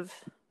means I have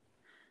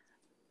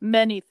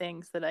many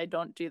things that I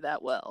don't do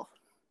that well.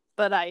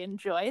 But I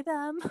enjoy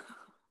them.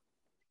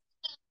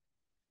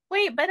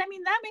 Wait, but I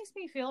mean, that makes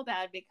me feel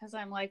bad because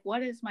I'm like,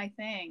 what is my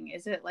thing?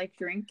 Is it like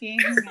drinking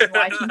and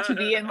watching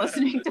TV and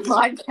listening to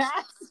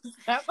podcasts? Is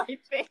that my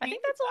thing? I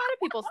think that's a lot of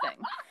people's thing.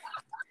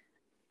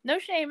 No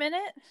shame in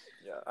it.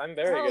 Yeah, I'm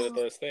very good at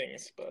those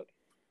things, but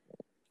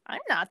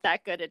I'm not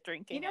that good at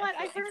drinking. You know what?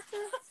 I heard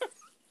this.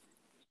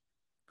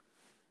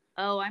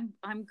 Oh,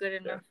 I'm good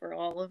enough for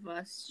all of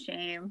us.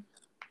 Shame.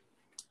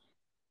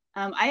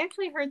 I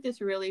actually heard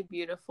this really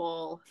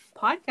beautiful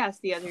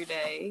podcast the other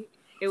day.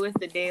 It was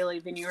the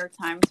New York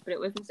Times, but it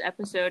was this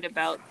episode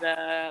about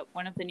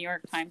one of the New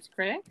York Times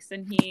critics,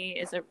 and he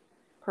is a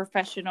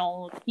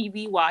professional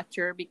TV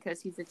watcher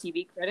because he's a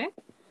TV critic,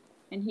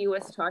 and he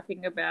was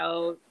talking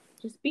about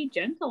just be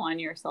gentle on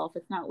yourself.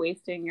 It's not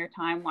wasting your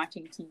time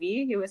watching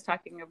TV. He was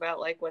talking about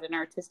like what an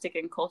artistic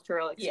and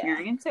cultural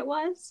experience it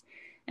was,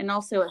 and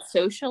also a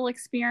social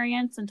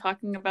experience, and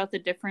talking about the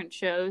different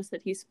shows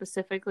that he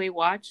specifically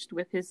watched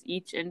with his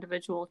each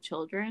individual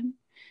children.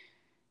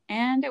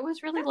 And it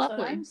was really lovely.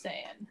 That's what I'm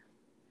saying.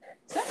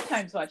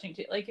 Sometimes watching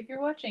like if you're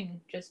watching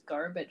just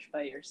garbage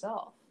by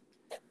yourself,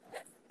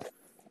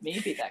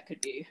 maybe that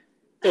could be.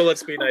 Well,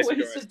 let's be nice.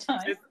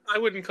 I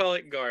wouldn't call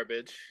it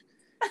garbage.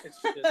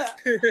 It's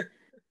just...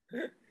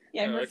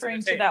 Yeah, I'm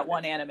referring to that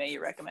one anime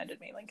you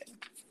recommended me, Lincoln.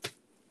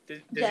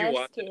 Did you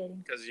watch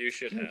it? Because you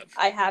should have.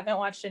 I haven't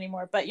watched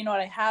anymore, but you know what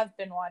I have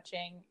been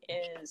watching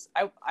is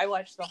I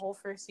watched the whole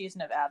first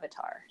season of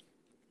Avatar.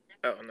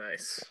 Oh,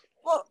 nice.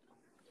 Well,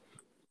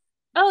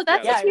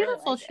 that's a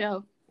beautiful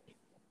show.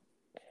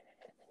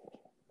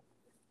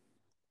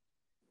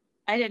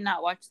 I did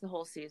not watch the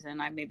whole season.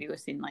 I maybe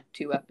was seeing like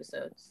 2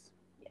 episodes.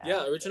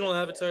 Yeah, original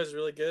Avatar is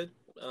really good.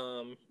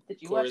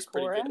 Did you watch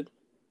Korra? Good.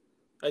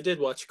 I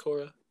did watch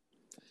Korra.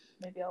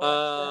 Maybe I'll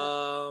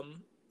watch that.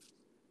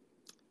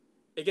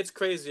 It gets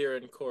crazier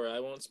in Korra.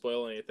 I won't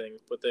spoil anything,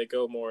 but they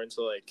go more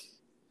into like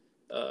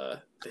the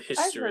history.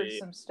 I've heard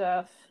some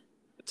stuff,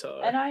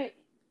 and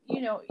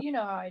you know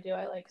how I do.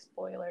 I like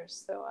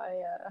spoilers, so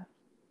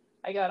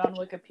I got on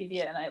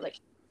Wikipedia and I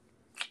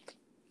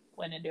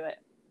went into it.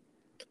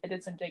 I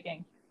did some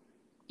digging.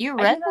 You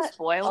I read do the that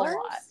spoilers? a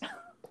lot.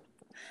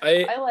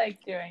 I I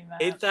like doing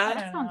that. hate that.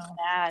 That sounds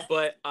bad.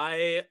 But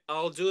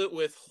I'll do it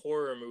with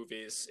horror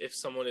movies. If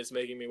someone is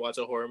making me watch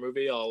a horror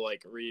movie, I'll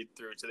like read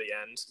through to the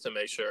end to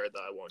make sure that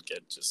I won't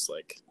get just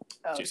like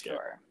too scared.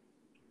 Sure.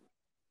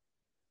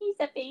 He's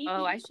a baby.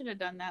 Oh, I should have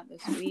done that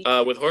this week.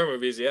 With horror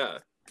movies, yeah.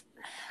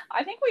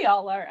 I think we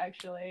all are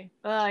actually.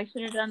 Oh, I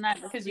should have done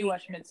that because you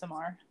watched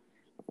Midsommar.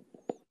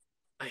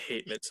 I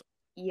hate Midsommar.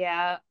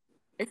 Yeah.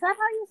 Is that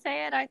how you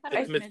say it? I thought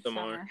It's it was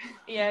Midsommar. Midsommar.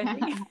 Yeah, I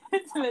think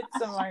it's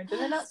Midsommar. Did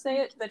they not say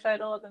it, the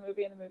title of the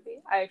movie in the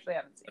movie? I actually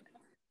haven't seen it.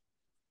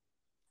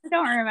 I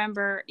don't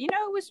remember. You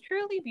know, it was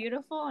truly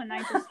beautiful, and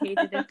I just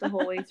hated it the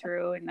whole way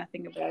through, and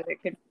nothing about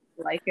it could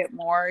like it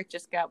more. It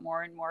just got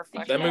more and more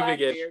fucking That movie weird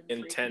gave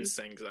and intense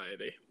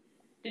anxiety.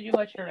 Did you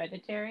watch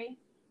Hereditary?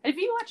 Have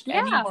you watched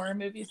any horror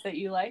movies that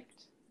you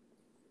liked?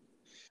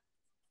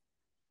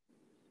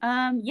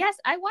 Yes,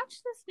 I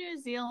watched this New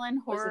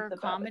Zealand horror The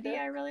comedy Babadook?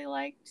 I really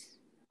liked.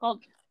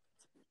 Called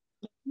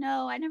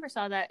No, I never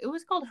saw that. It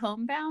was called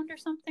Homebound or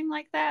something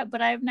like that,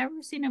 but I've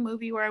never seen a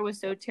movie where I was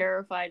so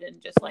terrified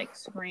and just like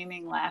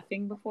screaming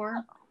laughing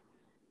before.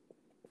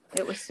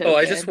 It was so Oh,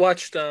 I good. just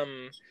watched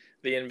The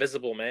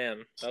Invisible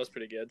Man. That was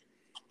pretty good.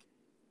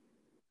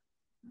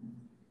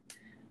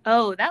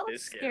 Oh, that looks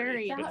It's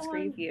scary. scary in the That one?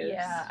 previews.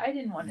 Yeah, I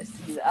didn't want to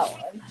see that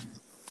one.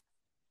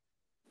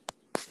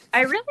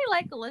 I really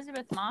like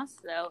Elizabeth Moss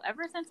though.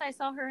 Ever since I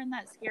saw her in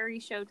that scary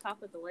show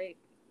Top of the Lake.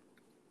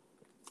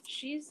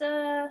 She's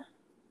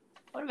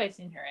what have I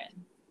seen her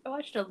in? I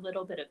watched a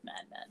little bit of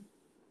Mad Men.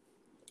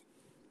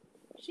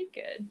 She's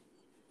good.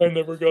 I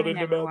never got I into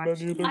never Mad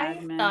watched Men either. Mad I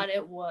Men. thought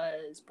it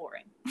was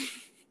boring.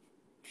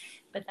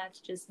 But that's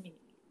just me.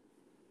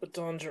 But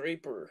Don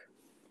Draper.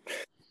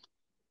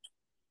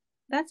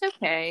 That's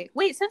okay.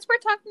 Wait, since we're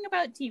talking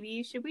about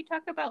TV, should we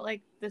talk about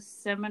like the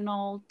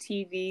seminal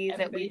TV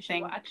that Everybody we should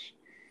think? watch.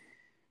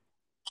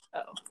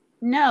 Oh.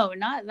 No,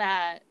 not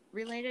that.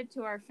 Related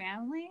to our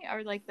family,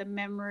 or like the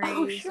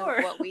memories sure.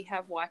 of what we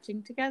have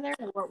watching together,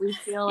 or what we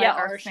feel Yeah,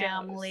 like our shows.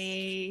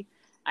 family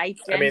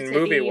identity. I mean,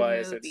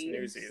 movie-wise, it's movies.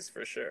 Newsies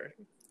for sure.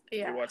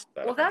 Yeah. We watched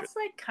that. Well, that's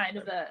like kind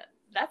of that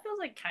feels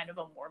like kind of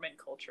a Mormon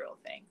cultural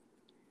thing.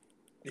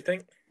 You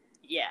think?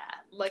 Yeah,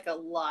 like a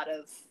lot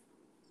of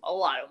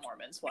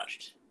Mormons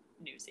watched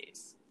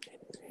Newsies.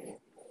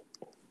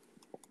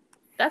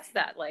 That's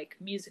that like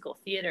musical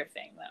theater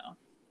thing though.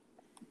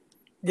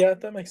 Yeah,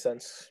 that makes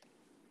sense.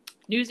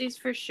 Newsies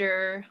for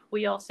sure.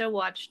 We also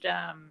watched you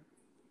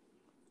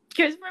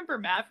guys remember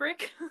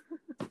Maverick?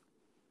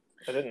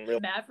 I didn't really.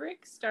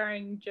 Maverick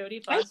starring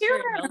Jodie I Foster do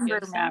and Mel remember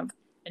Gibson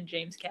and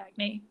James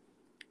Cagney.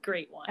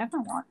 Great one.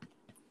 Everyone.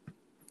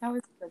 That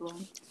was a good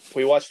one.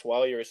 We watched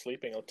While You Were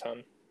Sleeping a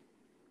ton.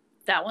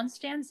 That one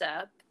stands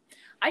up.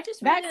 I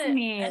just That read to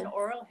me an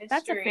oral history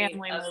that's a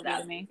family of movie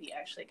that to me. movie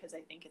actually because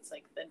I think it's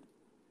like the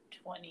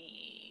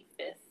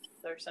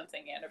 25th or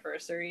something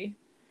anniversary.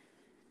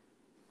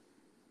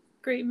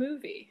 Great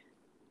movie.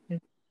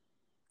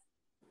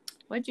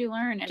 What'd you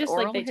learn? An Just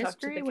oral like they history?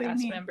 talked to the What do you cast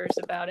mean? members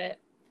about it.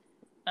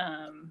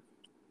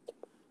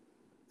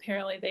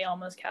 Apparently they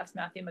almost cast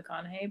Matthew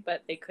McConaughey,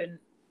 but they couldn't.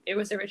 It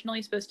was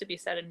originally supposed to be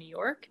set in New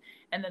York,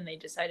 and then they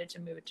decided to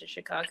move it to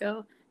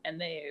Chicago, and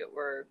they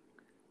were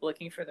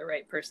looking for the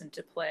right person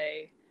to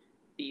play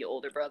the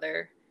older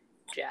brother,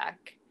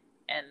 Jack,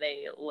 and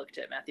they looked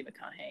at Matthew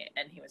McConaughey,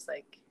 and he was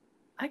like,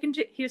 I can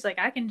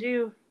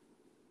do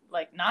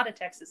like not a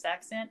Texas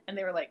accent, and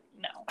they were like,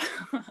 no.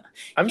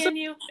 Can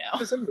you? No.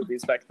 There's some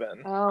movies back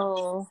then.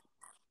 Oh,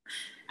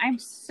 I'm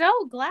so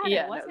glad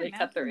Yeah, it wasn't no, they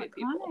cut the Matthew right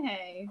people.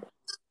 McConaughey.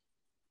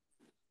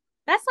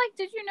 That's like,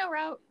 did you know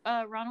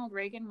Ronald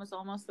Reagan was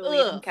almost the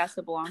lead in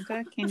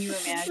Casablanca? Can you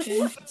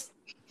imagine?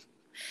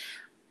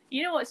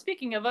 You know what?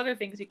 Speaking of other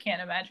things you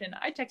can't imagine,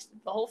 I texted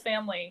the whole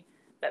family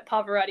that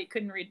Pavarotti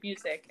couldn't read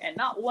music, and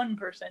not one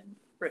person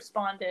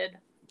responded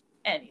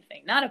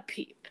anything. Not a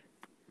peep.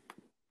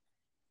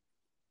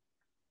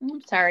 I'm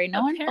sorry,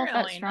 no one felt that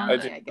Apparently strongly,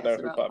 not. I I didn't guess, know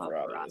who about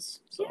Pavarotti is.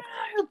 So.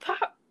 Yeah,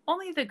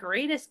 only the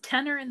greatest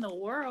tenor in the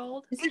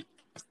world.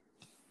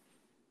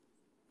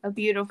 A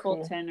beautiful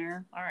Cool.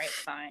 tenor. All right,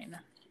 fine.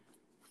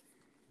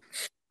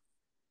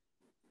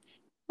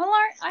 Well,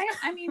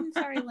 I mean,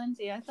 sorry,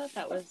 Lindsay. I thought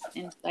that was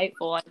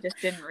insightful. I just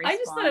didn't respond. I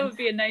just thought it would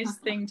be a nice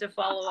thing to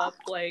follow up,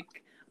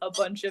 like, a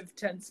bunch of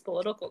tense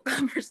political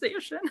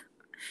conversation.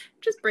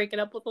 Just break it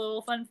up with a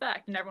little fun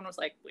fact. And everyone was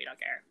like, we don't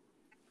care.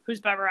 Who's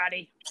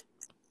Pavarotti?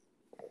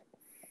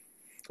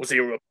 Was he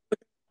a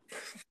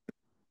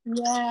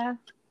Yeah,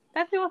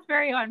 that feels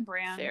very on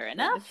brand. Fair for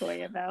enough. The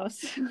Toya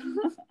Mouse.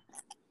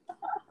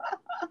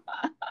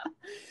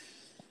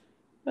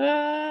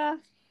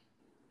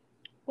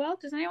 Well,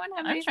 does anyone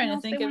have I'm anything trying to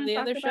else they think of wanna the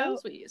talk other about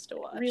shows we used to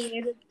watch.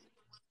 related?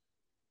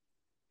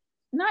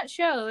 Not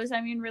shows.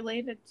 I mean,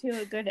 related to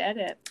a good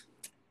edit.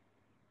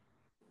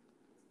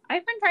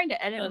 I've been trying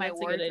to edit Oh, my that's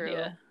wardrobe. a good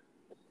idea.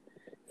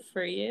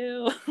 For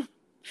you.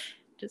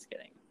 Just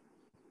kidding.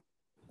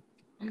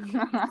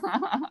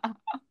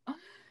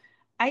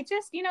 I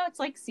just, it's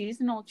like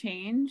seasonal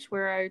change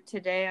where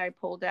today I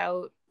pulled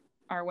out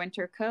our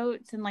winter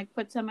coats and like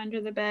put some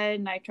under the bed,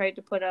 and I tried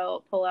to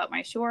pull out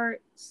my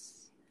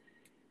shorts.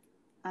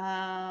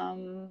 I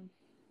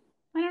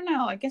don't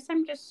know. I guess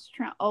I'm just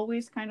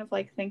always kind of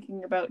like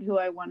thinking about who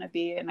I want to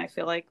be, and I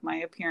feel like my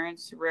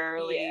appearance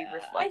rarely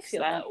reflects I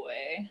feel that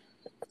way.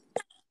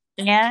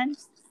 And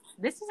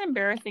this is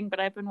embarrassing, but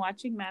I've been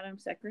watching Madam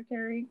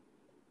Secretary,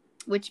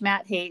 which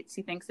Matt hates.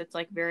 He thinks it's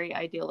like very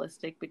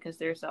idealistic because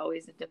there's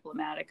always a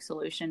diplomatic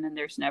solution and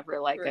there's never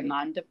like a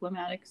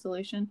non-diplomatic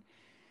solution.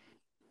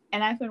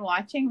 And I've been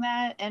watching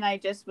that, and I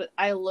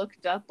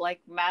looked up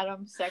like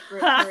Madam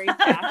Secretary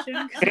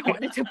fashion because I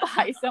wanted to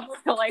buy some of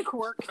the like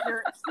work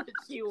shirts that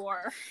she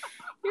wore.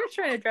 You're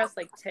trying to dress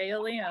like Taya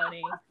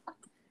Leone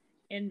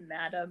in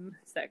Madam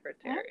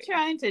Secretary. I'm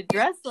trying to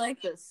dress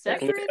like the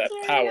Secretary Look at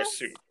that power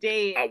suit.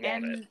 State. I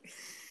want it.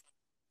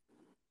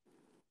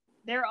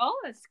 They're all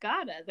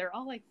Escada. They're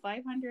all like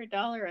 $500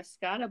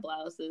 Escada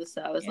blouses.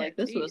 So I was like,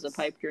 this was a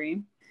pipe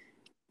dream.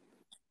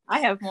 I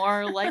have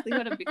more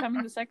likelihood of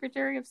becoming the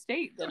Secretary of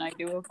State than I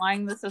do of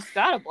buying this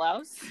Escada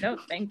blouse. No,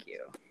 thank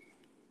you.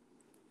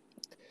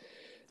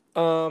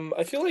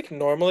 I feel like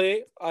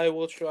normally I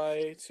will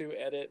try to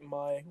edit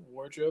my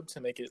wardrobe to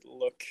make it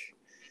look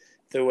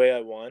the way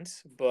I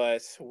want,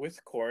 but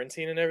with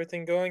quarantine and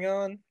everything going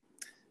on,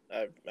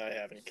 I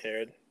haven't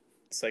cared.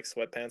 It's like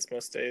sweatpants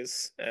most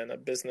days and a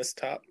business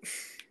top.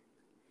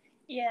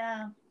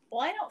 Yeah.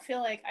 Well, I don't feel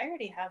like I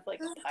already have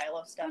like a pile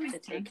of stuff to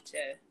take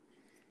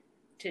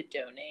to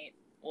donate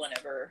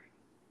whenever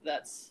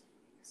that's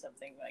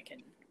something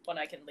when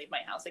I can leave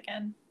my house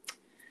again.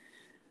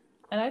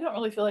 And I don't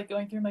really feel like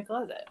going through my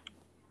closet.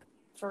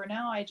 For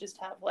now, I just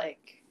have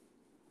like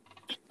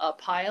a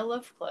pile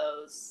of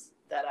clothes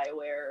that I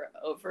wear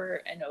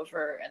over and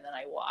over, and then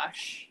I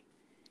wash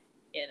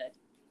in a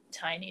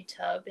tiny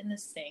tub in the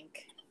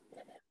sink.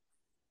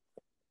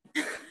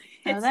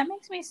 Oh, that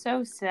makes me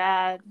so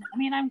sad. I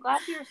mean, I'm glad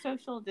you're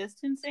social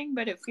distancing,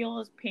 but it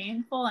feels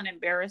painful and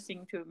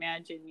embarrassing to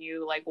imagine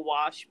you like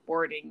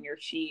washboarding your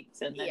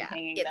sheets and then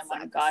hanging them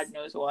on God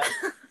knows what.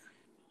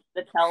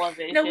 The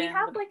television. No, we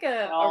have like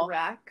a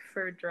rack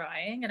for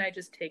drying, and I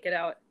just take it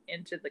out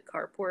into the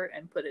carport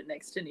and put it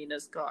next to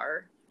Nina's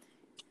car.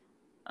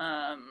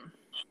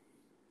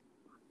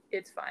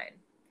 It's fine.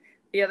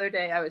 The other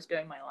day I was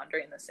doing my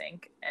laundry in the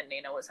sink, and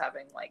Nina was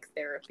having like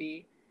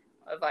therapy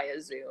via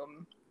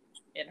Zoom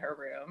in her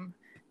room,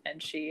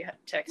 and she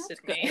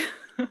texted me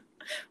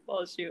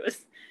while she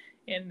was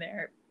in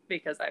there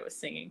because I was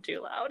singing too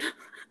loud.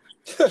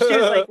 She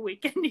was like, "We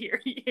can hear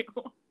you."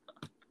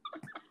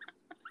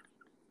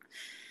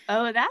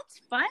 Oh,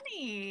 that's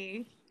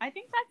funny. I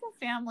think that's a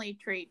family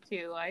trait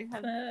too. I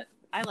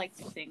like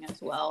to sing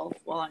as well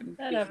while I'm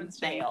that happens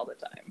to me all the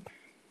time.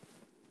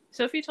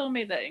 Sophie told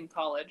me that in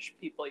college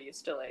people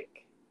used to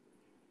like,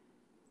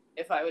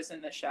 if I was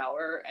in the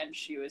shower and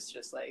she was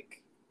just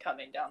like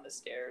coming down the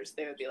stairs,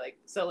 they would be like,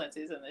 "So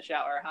Lindsay's in the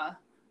shower, huh?"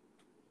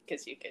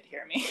 Because you could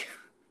hear me.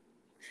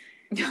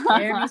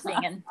 Hear me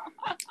singing.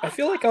 I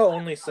feel like I'll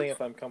only sing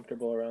if I'm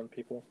comfortable around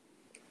people.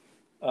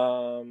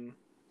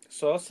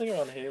 So I'll sing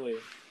around Haley.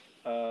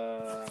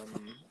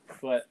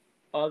 But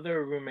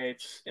other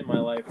roommates in my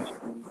life,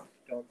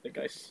 I don't think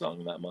I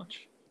sung that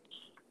much.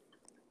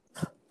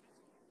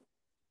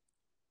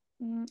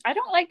 I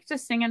don't like to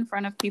sing in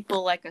front of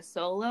people like a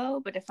solo,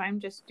 but if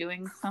I'm just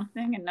doing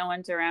something and no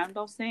one's around,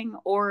 I'll sing.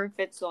 Or if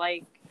it's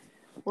like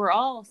we're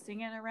all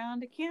singing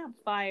around a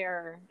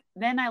campfire,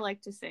 then I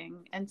like to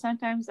sing. And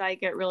sometimes I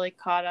get really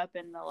caught up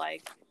in the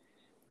like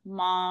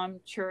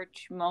mom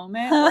church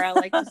moment where I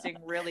like to sing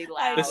really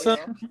loud.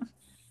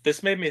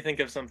 This made me think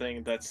of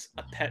something that's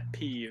a pet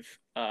peeve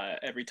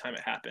every time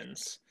it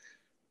happens.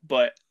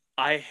 But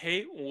I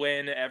hate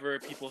whenever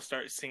people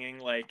start singing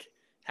like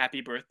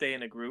Happy Birthday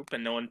in a group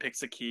and no one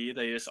picks a key.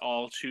 They just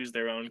all choose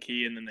their own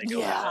key and then they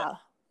go at it.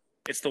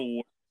 It's the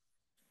worst.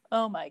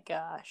 Oh my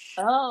gosh.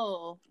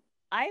 Oh,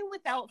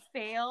 without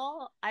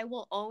fail, I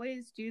will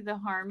always do the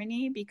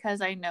harmony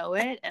because I know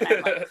it, and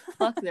I'm like,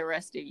 fuck the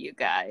rest of you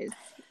guys.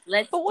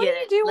 But what do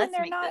you do when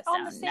they're not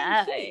on the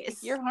same key?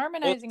 You're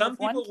harmonizing with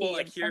one key. Some people will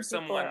like hear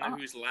someone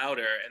who's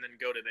louder and then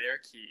go to their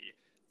key,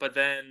 but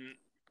then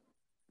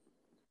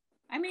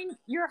I mean,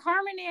 you're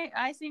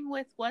harmonizing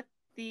with what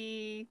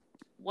the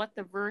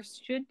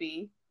verse should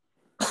be.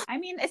 I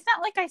mean, it's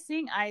not like I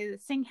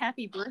sing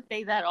Happy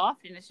Birthday that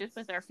often. It's just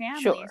with our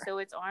family, so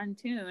it's on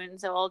tune.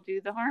 So I'll do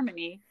the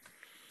harmony.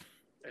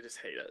 I just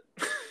hate it.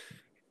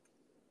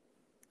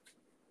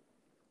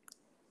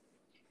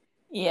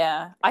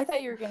 Yeah, I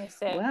thought you were gonna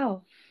say.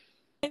 Wow.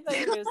 I thought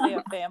you were gonna say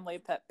a family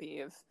pet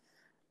peeve,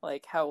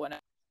 like how when I'm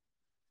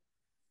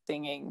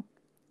singing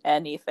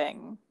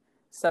anything,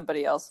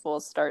 somebody else will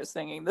start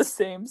singing the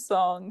same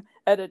song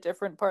at a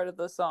different part of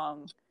the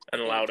song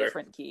and louder,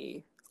 different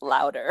key,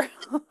 louder.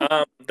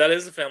 That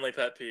is a family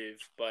pet peeve,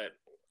 but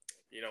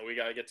we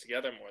gotta get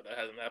together more. That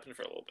hasn't happened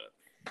for a little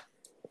bit.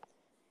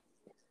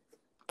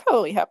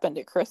 Probably happened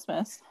at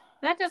Christmas.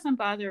 That doesn't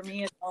bother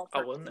me at all.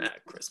 I wasn't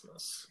at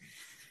Christmas.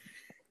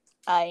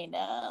 I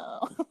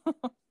know.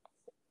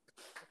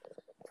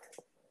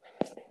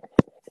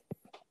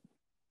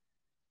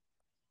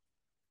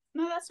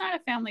 No, that's not a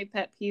family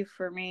pet peeve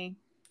for me.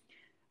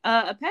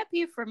 A pet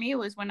peeve for me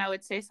was when I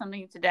would say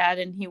something to Dad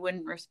and he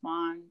wouldn't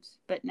respond.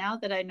 But now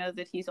that I know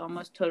that he's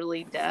almost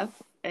totally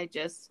deaf, I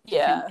just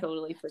can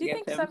totally forgive him. Do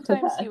you think for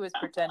sometimes that. he was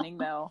pretending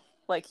though?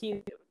 Like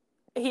he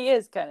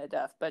is kind of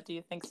deaf, but do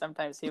you think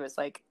sometimes he was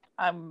like,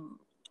 I'm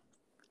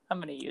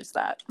gonna use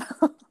that?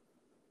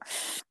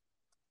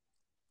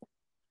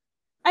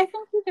 I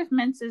think he just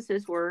minces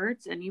his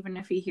words, and even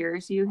if he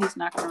hears you, he's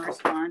not going to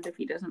respond if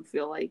he doesn't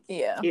feel like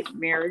it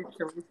merits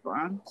a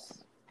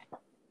response.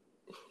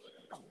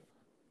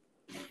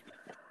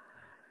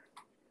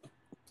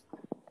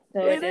 So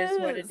it is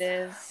what it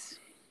is.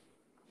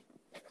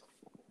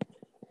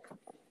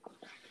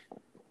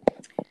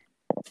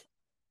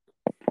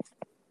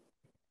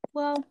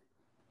 Well,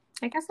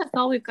 I guess that's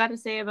all we've got to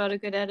say about a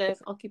good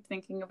edit. I'll keep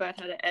thinking about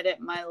how to edit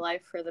my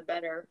life for the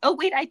better. Oh,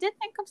 wait, I did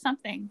think of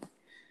something.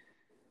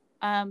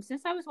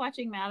 Since I was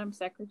watching Madam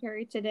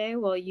Secretary today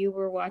while you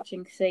were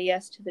watching Say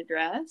Yes to the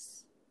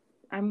Dress,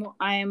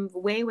 I'm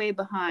way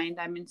behind.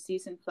 I'm in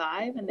season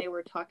 5, and they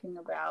were talking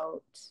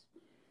about.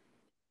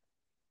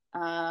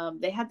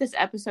 They had this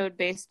episode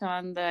based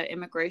on the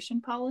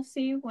immigration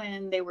policy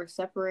when they were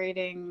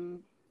separating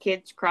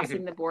kids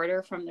crossing the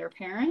border from their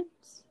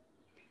parents.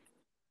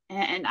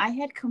 And I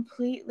had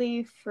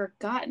completely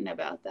forgotten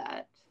about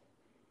that.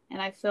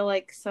 And I feel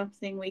like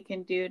something we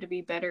can do to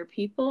be better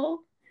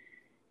people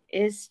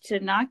is to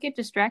not get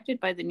distracted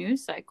by the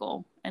news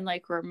cycle and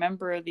like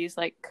remember these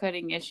like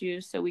cutting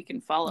issues so we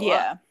can follow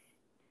up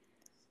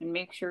and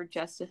make sure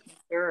justice is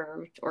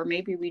served. Or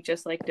maybe we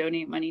just like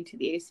donate money to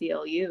the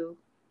ACLU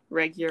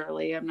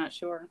regularly. I'm not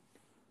sure.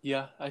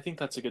 Yeah, I think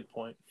that's a good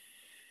point.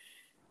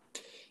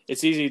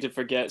 It's easy to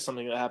forget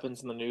something that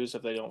happens in the news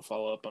if they don't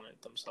follow up on it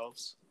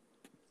themselves.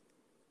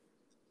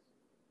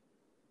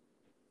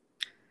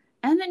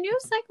 And the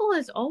news cycle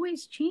is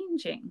always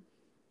changing.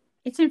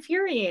 It's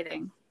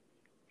infuriating.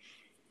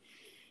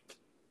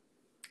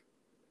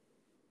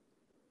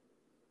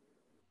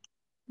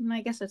 And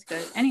I guess that's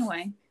good.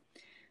 Anyway,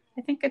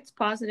 I think it's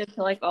positive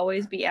to like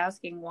always be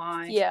asking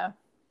why. Yeah.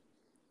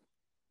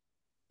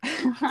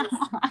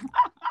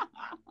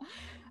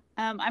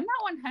 I'm not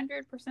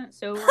 100%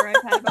 sober.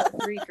 I've had about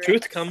 3 drinks.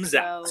 Truth comes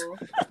out.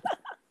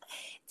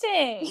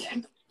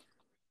 Dang.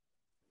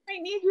 I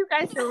need you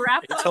guys to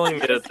wrap up. You're telling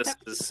me that this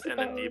is an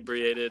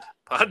inebriated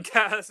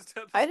podcast?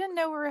 I didn't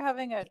know we were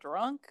having a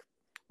drunk.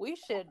 We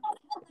should,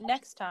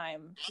 next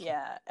time,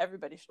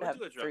 everybody should have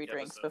 3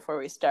 drinks before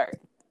we start.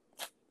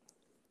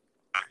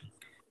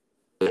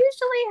 I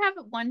usually have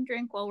 1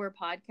 drink while we're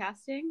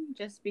podcasting,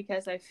 just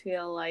because I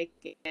feel like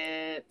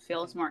it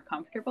feels more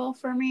comfortable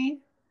for me.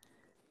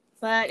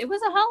 But it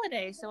was a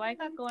holiday, so I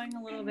got going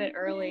a little bit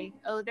early.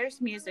 Oh,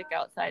 there's music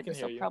outside.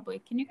 This will probably...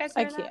 Can you guys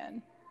hear that? I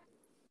can.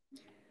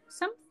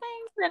 Something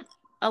that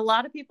a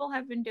lot of people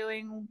have been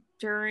doing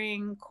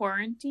during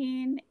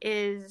quarantine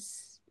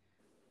is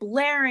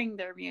blaring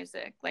their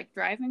music. Like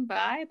driving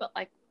by, but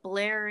like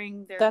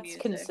blaring their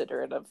music. That's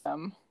considerate of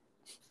them.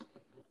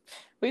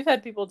 We've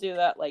had people do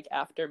that like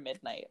after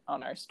midnight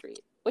on our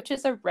street, which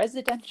is a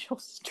residential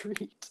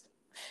street.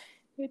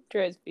 It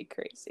drives me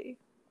crazy.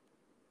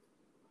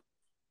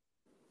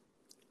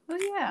 Oh,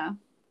 yeah.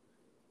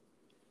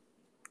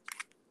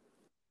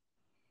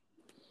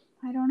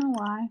 I don't know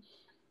why.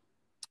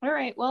 All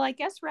right. Well, I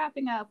guess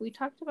wrapping up, we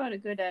talked about a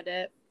good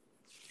edit.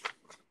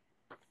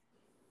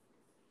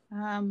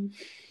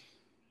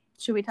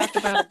 Should we talk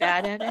about a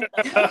bad edit?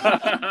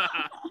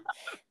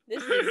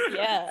 This is,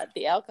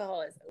 the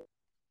alcohol is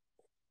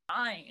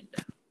fine.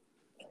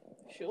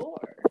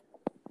 Sure.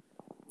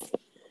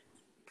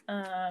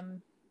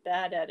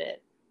 Bad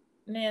edit.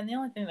 Man, the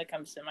only thing that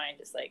comes to mind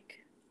is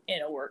like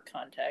in a work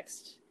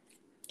context,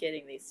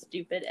 getting these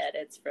stupid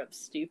edits from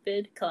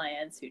stupid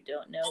clients who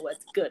don't know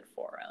what's good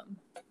for them.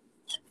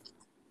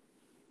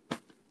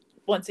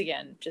 Once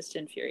again, just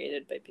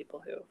infuriated by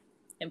people who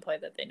imply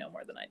that they know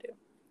more than I do.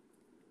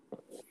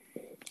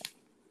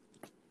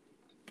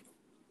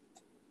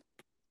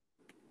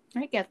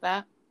 I get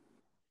that.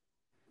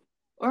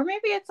 Or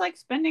maybe it's like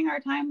spending our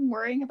time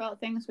worrying about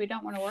things we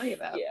don't want to worry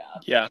about.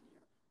 Yeah.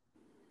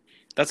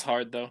 That's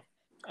hard though.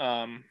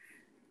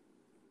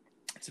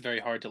 It's very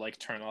hard to like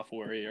turn off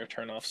worry or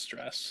turn off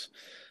stress.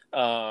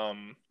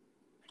 Because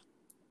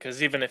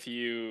even if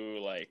you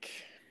like,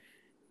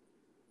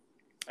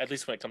 at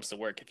least when it comes to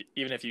work,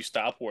 even if you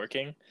stop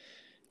working,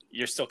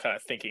 you're still kind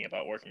of thinking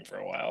about working for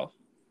a while,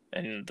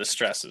 and the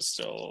stress is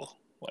still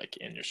like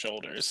in your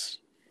shoulders.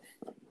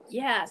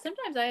 Yeah,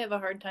 sometimes I have a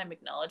hard time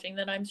acknowledging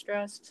that I'm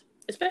stressed.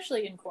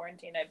 Especially in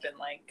quarantine, I've been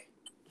like,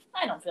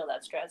 I don't feel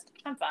that stressed.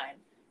 I'm fine.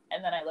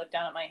 And then I look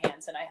down at my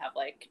hands and I have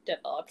like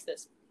developed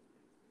this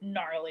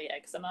gnarly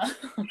eczema.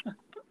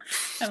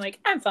 I'm like,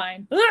 I'm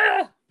fine.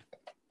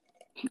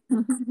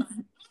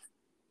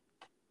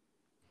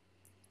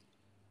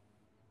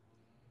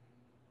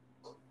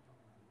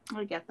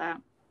 I get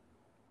that.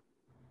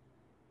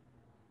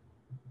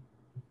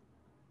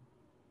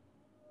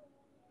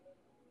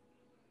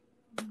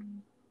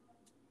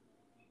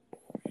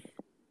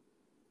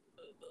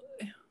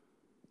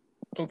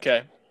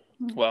 Okay.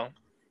 Well,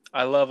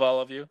 I love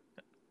all of you.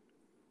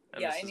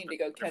 And I need to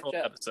go catch up.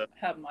 Episode.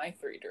 Have my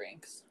 3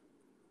 drinks.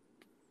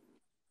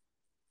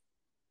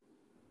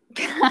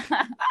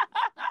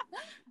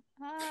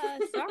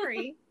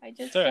 Sorry. I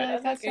just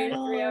That's got okay. started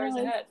 3 hours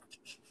early. ahead.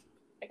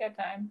 I got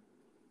time.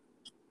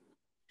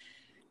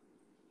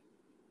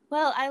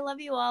 Well, I love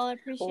you all. I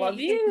appreciate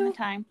you taking the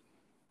time.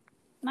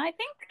 And I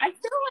feel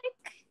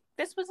like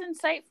this was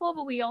insightful,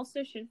 but we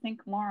also should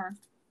think more.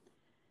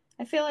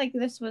 I feel like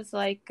this was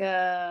like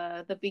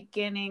the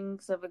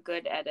beginnings of a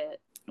good edit.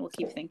 We'll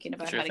keep thinking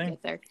about how to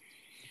get there.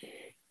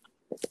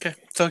 Okay.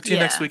 Talk to you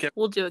next week.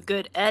 We'll do a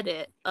good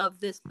edit of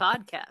this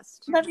podcast.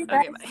 Love you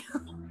guys.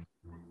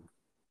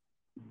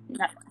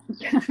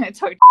 Okay,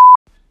 bye.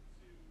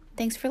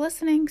 Thanks for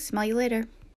listening. Smell you later.